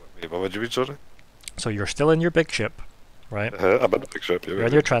 Wait, what would you be, sorry? So you're still in your big ship, right? I'm in a big ship. You're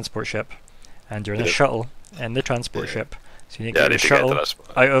in your transport ship, and you're in a Yeah. shuttle in the transport Yeah. ship. So you need Yeah, I to need get to the get to shuttle this one.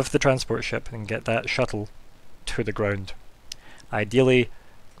 out of the transport ship and get that shuttle to the ground. Ideally,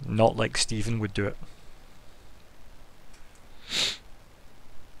 not like Stephen would do it.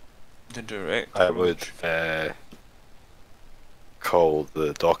 The direct. I would. call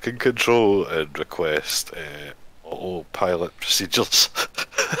the docking control and request autopilot procedures.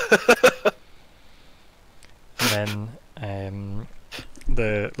 And then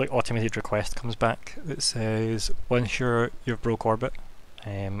the automated request comes back that says once you've broke orbit,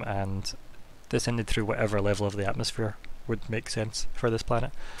 and descended through whatever level of the atmosphere would make sense for this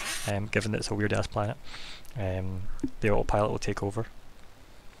planet, given that it's a weird ass planet, the autopilot will take over.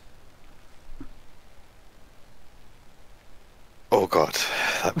 Oh god,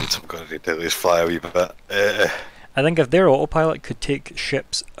 that means I'm going to need to at least fly a wee bit. I think if their autopilot could take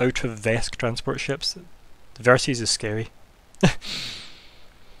ships out of Vesk transport ships, Verces is scary.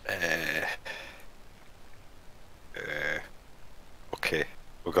 Okay,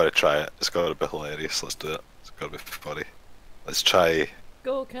 we've got to try it. It's got to be hilarious. Let's do it. It's got to be funny. Let's try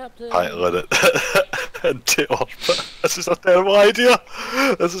Go, Captain. piloting it into orbit. This is a terrible idea.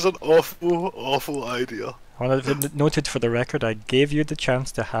 This is an awful, awful idea. I want it noted for the record, I gave you the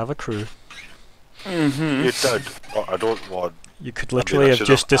chance to have a crew. You did. But I don't want. You could literally have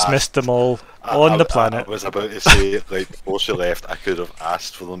just dismissed them all I on the planet. I was about to say, before she left, I could have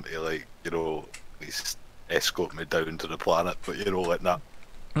asked for them to, at least escort me down to the planet, but nah.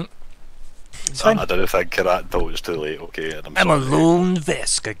 It's fine. I didn't think of that until it was too late, okay, and I'm a sorry. lone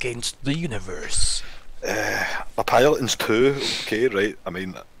Vesk against the universe. My piloting's 2, okay, right, I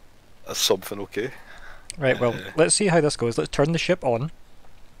mean, that's something, okay. Right, well, let's see how this goes. Let's turn the ship on.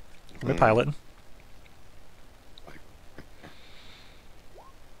 We're piloting.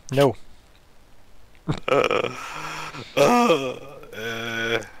 No.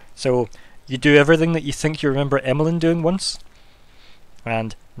 So, you do everything that you think you remember Emmeline doing once,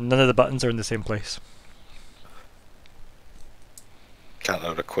 and none of the buttons are in the same place. Can't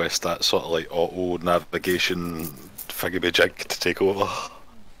I request that sort of auto navigation thingy-majig to take over?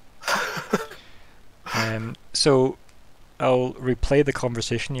 So, I'll replay the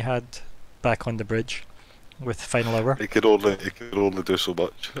conversation you had back on the bridge with Final Hour. It could only do so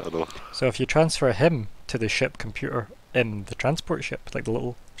much, I know. So if you transfer him to the ship computer in the transport ship, like the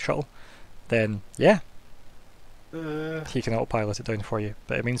little shuttle, then yeah, he can autopilot it down for you,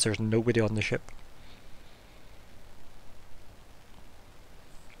 but it means there's nobody on the ship.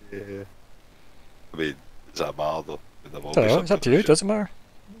 Yeah. I mean, does that matter though? It's up to you, it doesn't matter.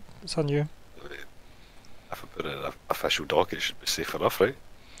 It's on you. I mean, if I put it in an official doc, it should be safe enough, right?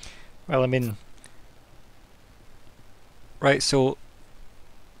 Well, I mean... Right, so...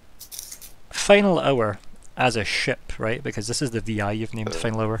 Final Hour as a ship, right? Because this is the VI you've named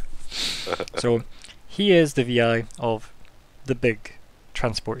Final Hour. So, he is the VI of the big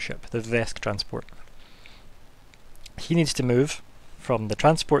transport ship, the Vesk transport. He needs to move from the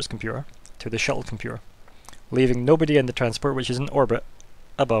transport's computer to the shuttle computer, leaving nobody in the transport, which is in orbit,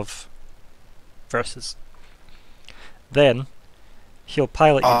 above Versus. Then, he'll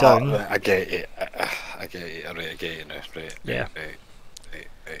pilot you down. I get it. I get it. Right, I get it now. Right. Yeah. Right.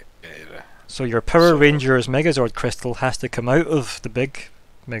 Get it now. So your Power Rangers Megazord crystal has to come out of the big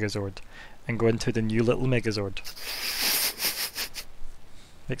Megazord and go into the new little Megazord.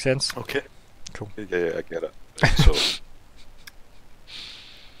 Make sense? Okay. Cool. Yeah, I get it. Right, so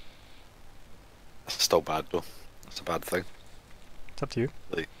it's still bad though. It's a bad thing. It's up to you.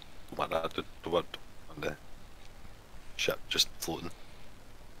 What that did to what on the ship just floating.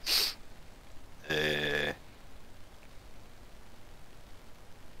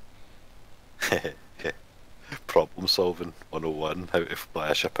 Problem solving 101, how to fly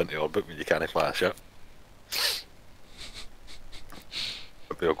a ship into orbit when you can't fly a ship.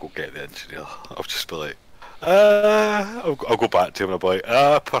 Maybe I'll go get the engineer. I'll just be like, I'll go back to him and I'll be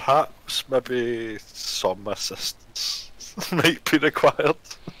like, perhaps maybe some assistance might be required.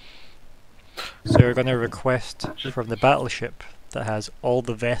 So you're going to request from the battleship that has all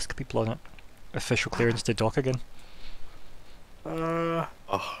the Vesk people on it official clearance to dock again. It's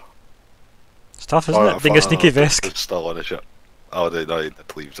tough, isn't it? Being a sneaky Vesk. It's still on the ship. Oh, they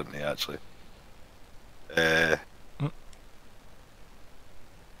leaves, didn't he, actually?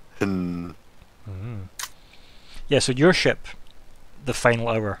 Yeah, so your ship, the Final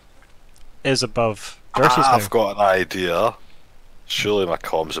Hour, is above Versus now. I've got an idea. Surely my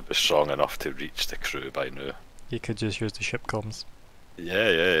comms would be strong enough to reach the crew by now. You could just use the ship comms.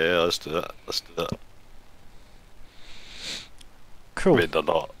 Yeah, let's do it. Cool. I mean, they're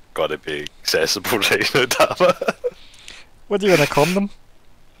not going to be accessible right now, damn it. What are you going to com them?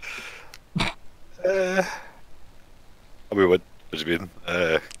 I mean, what do you mean?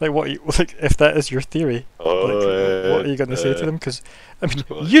 Like if that is your theory, what are you going to say to them? Because, I mean,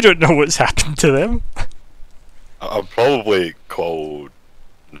 what? you don't know what's happened to them. I'm probably called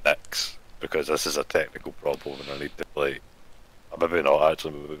Nix, because this is a technical problem and I need to, Maybe not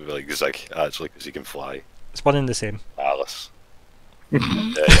actually, maybe like Zigg actually, because he can fly. It's one and the same. Alice.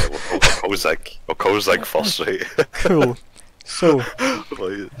 Yeah, we'll call Zigg. We'll call Zigg first, right? Cool. So,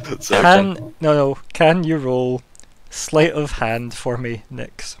 can you roll sleight of hand for me,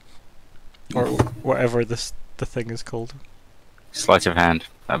 Nix? Or whatever the thing is called. Sleight of hand.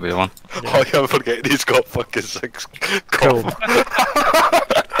 That'd be the one. Yeah. Oh yeah, I'm forgetting he's got fucking 6. Cool.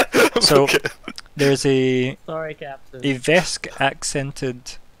 So, there's a Sorry, Captain. Vesk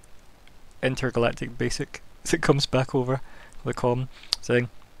accented intergalactic basic that comes back over the comm saying,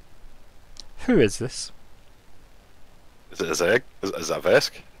 "Who is this?" Is it a Zigg? Is that a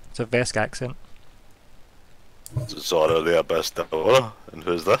Vesk? It's a Vesk accent. Zora the Abyss Daora, and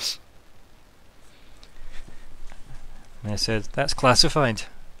who's this? And I said, "That's classified.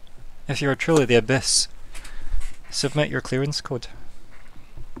 If you are truly the Abyss, submit your clearance code."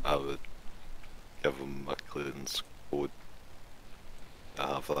 I would give him a clearance code. I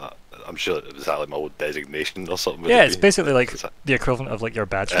have that. I'm sure it was like my old designation or something. Yeah, it's basically like the equivalent of like your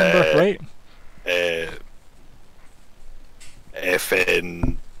badge number, right?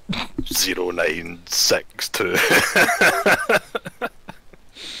 FN 0962.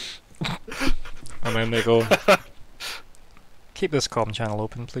 And then they go, "Keep this comm channel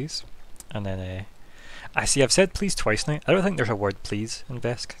open, please." And then I see I've said please twice now. I don't think there's a word please in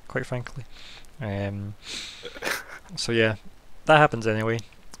Vesk, quite frankly. So yeah, that happens anyway.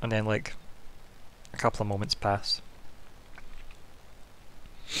 And then like a couple of moments pass.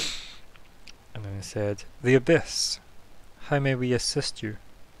 And then I said, "The Abyss, how may we assist you?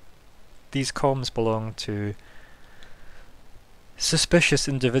 These comms belong to suspicious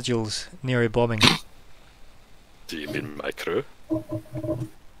individuals near a bombing." Do you mean my crew?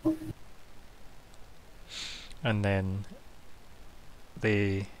 And then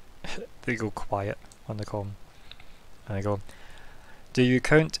they go quiet on the comm. And I go, "Do you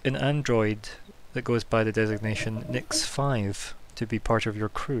count an android that goes by the designation Nix-5 to be part of your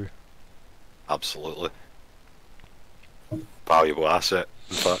crew?" Absolutely. Valuable asset,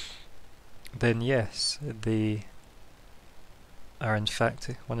 in fact. Then yes, they are in fact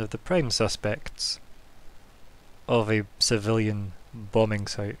one of the prime suspects of a civilian bombing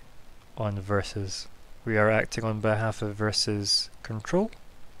site on Versus. We are acting on behalf of Versus Control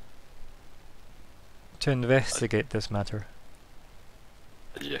to investigate this matter.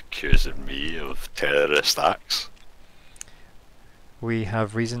 Are you accusing me of terrorist acts? We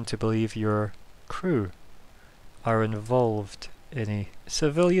have reason to believe your crew are involved in a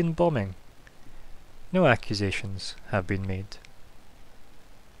civilian bombing. No accusations have been made.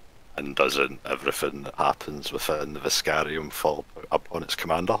 And doesn't everything that happens within the Viscarium fall upon its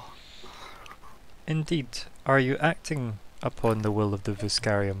commander? Indeed. Are you acting upon the will of the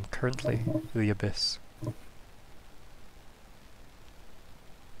Viscarium currently, the Abyss?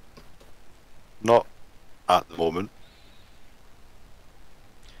 Not at the moment.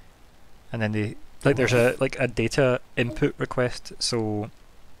 And then there's a data input request, so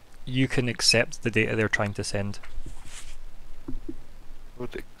you can accept the data they're trying to send.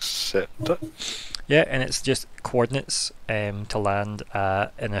 Would accept it. Yeah, and it's just coordinates to land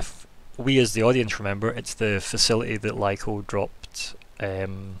at, and if we as the audience remember, it's the facility that Lyko dropped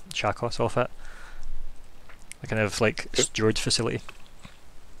Shakos off at. The kind of like steward facility.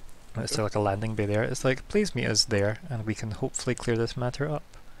 It's like a landing bay there. It's like, please meet us there and we can hopefully clear this matter up.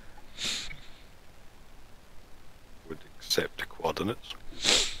 Would accept the coordinates.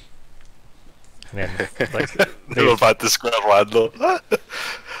 And then, like, Never had the square one though.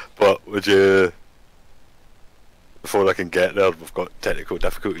 But would you... Before I can get there, we've got technical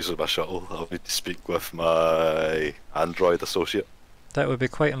difficulties with my shuttle. I'll need to speak with my android associate. that would be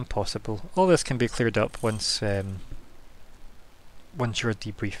quite impossible. All this can be cleared up once you're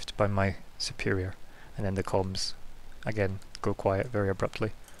debriefed by my superior. And then the comms, again, go quiet very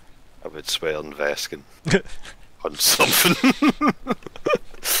abruptly. I would swear on Veskin on something.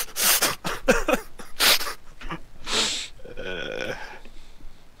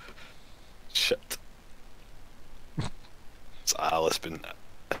 Shit. Has Alice been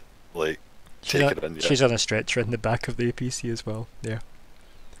like taken in yet? She's on a stretcher in the back of the APC as well. Yeah,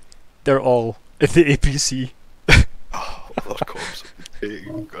 they're all in the APC. Oh, other comms.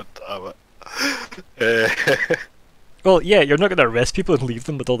 God damn it. Well, yeah, you're not going to arrest people and leave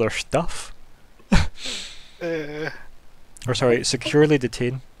them with all their stuff. Or sorry, securely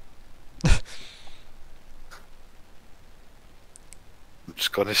detain. I'm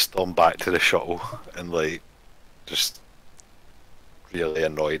just gonna storm back to the shuttle and like just really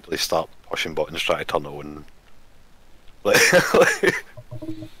annoyedly start pushing buttons trying to turn it on. Like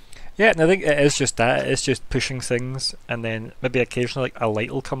Yeah, and I think it is just that. It's just pushing things, and then maybe occasionally like a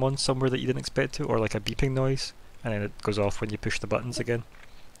light will come on somewhere that you didn't expect to, or like a beeping noise, and then it goes off when you push the buttons again.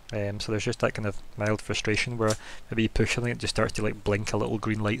 So there's just that kind of mild frustration where maybe you push something, it just starts to like blink a little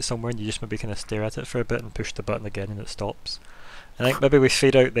green light somewhere, and you just maybe kind of stare at it for a bit and push the button again, and it stops. I think maybe we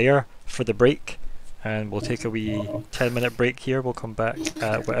fade out there for the break, and we'll take a wee 10-minute break here. We'll come back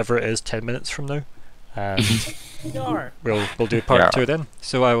whatever it is 10 minutes from now. And we'll do part 2 then.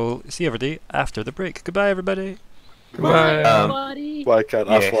 So I will see everybody after the break. Goodbye, everybody. Goodbye. Everybody. Why can't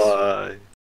I fly?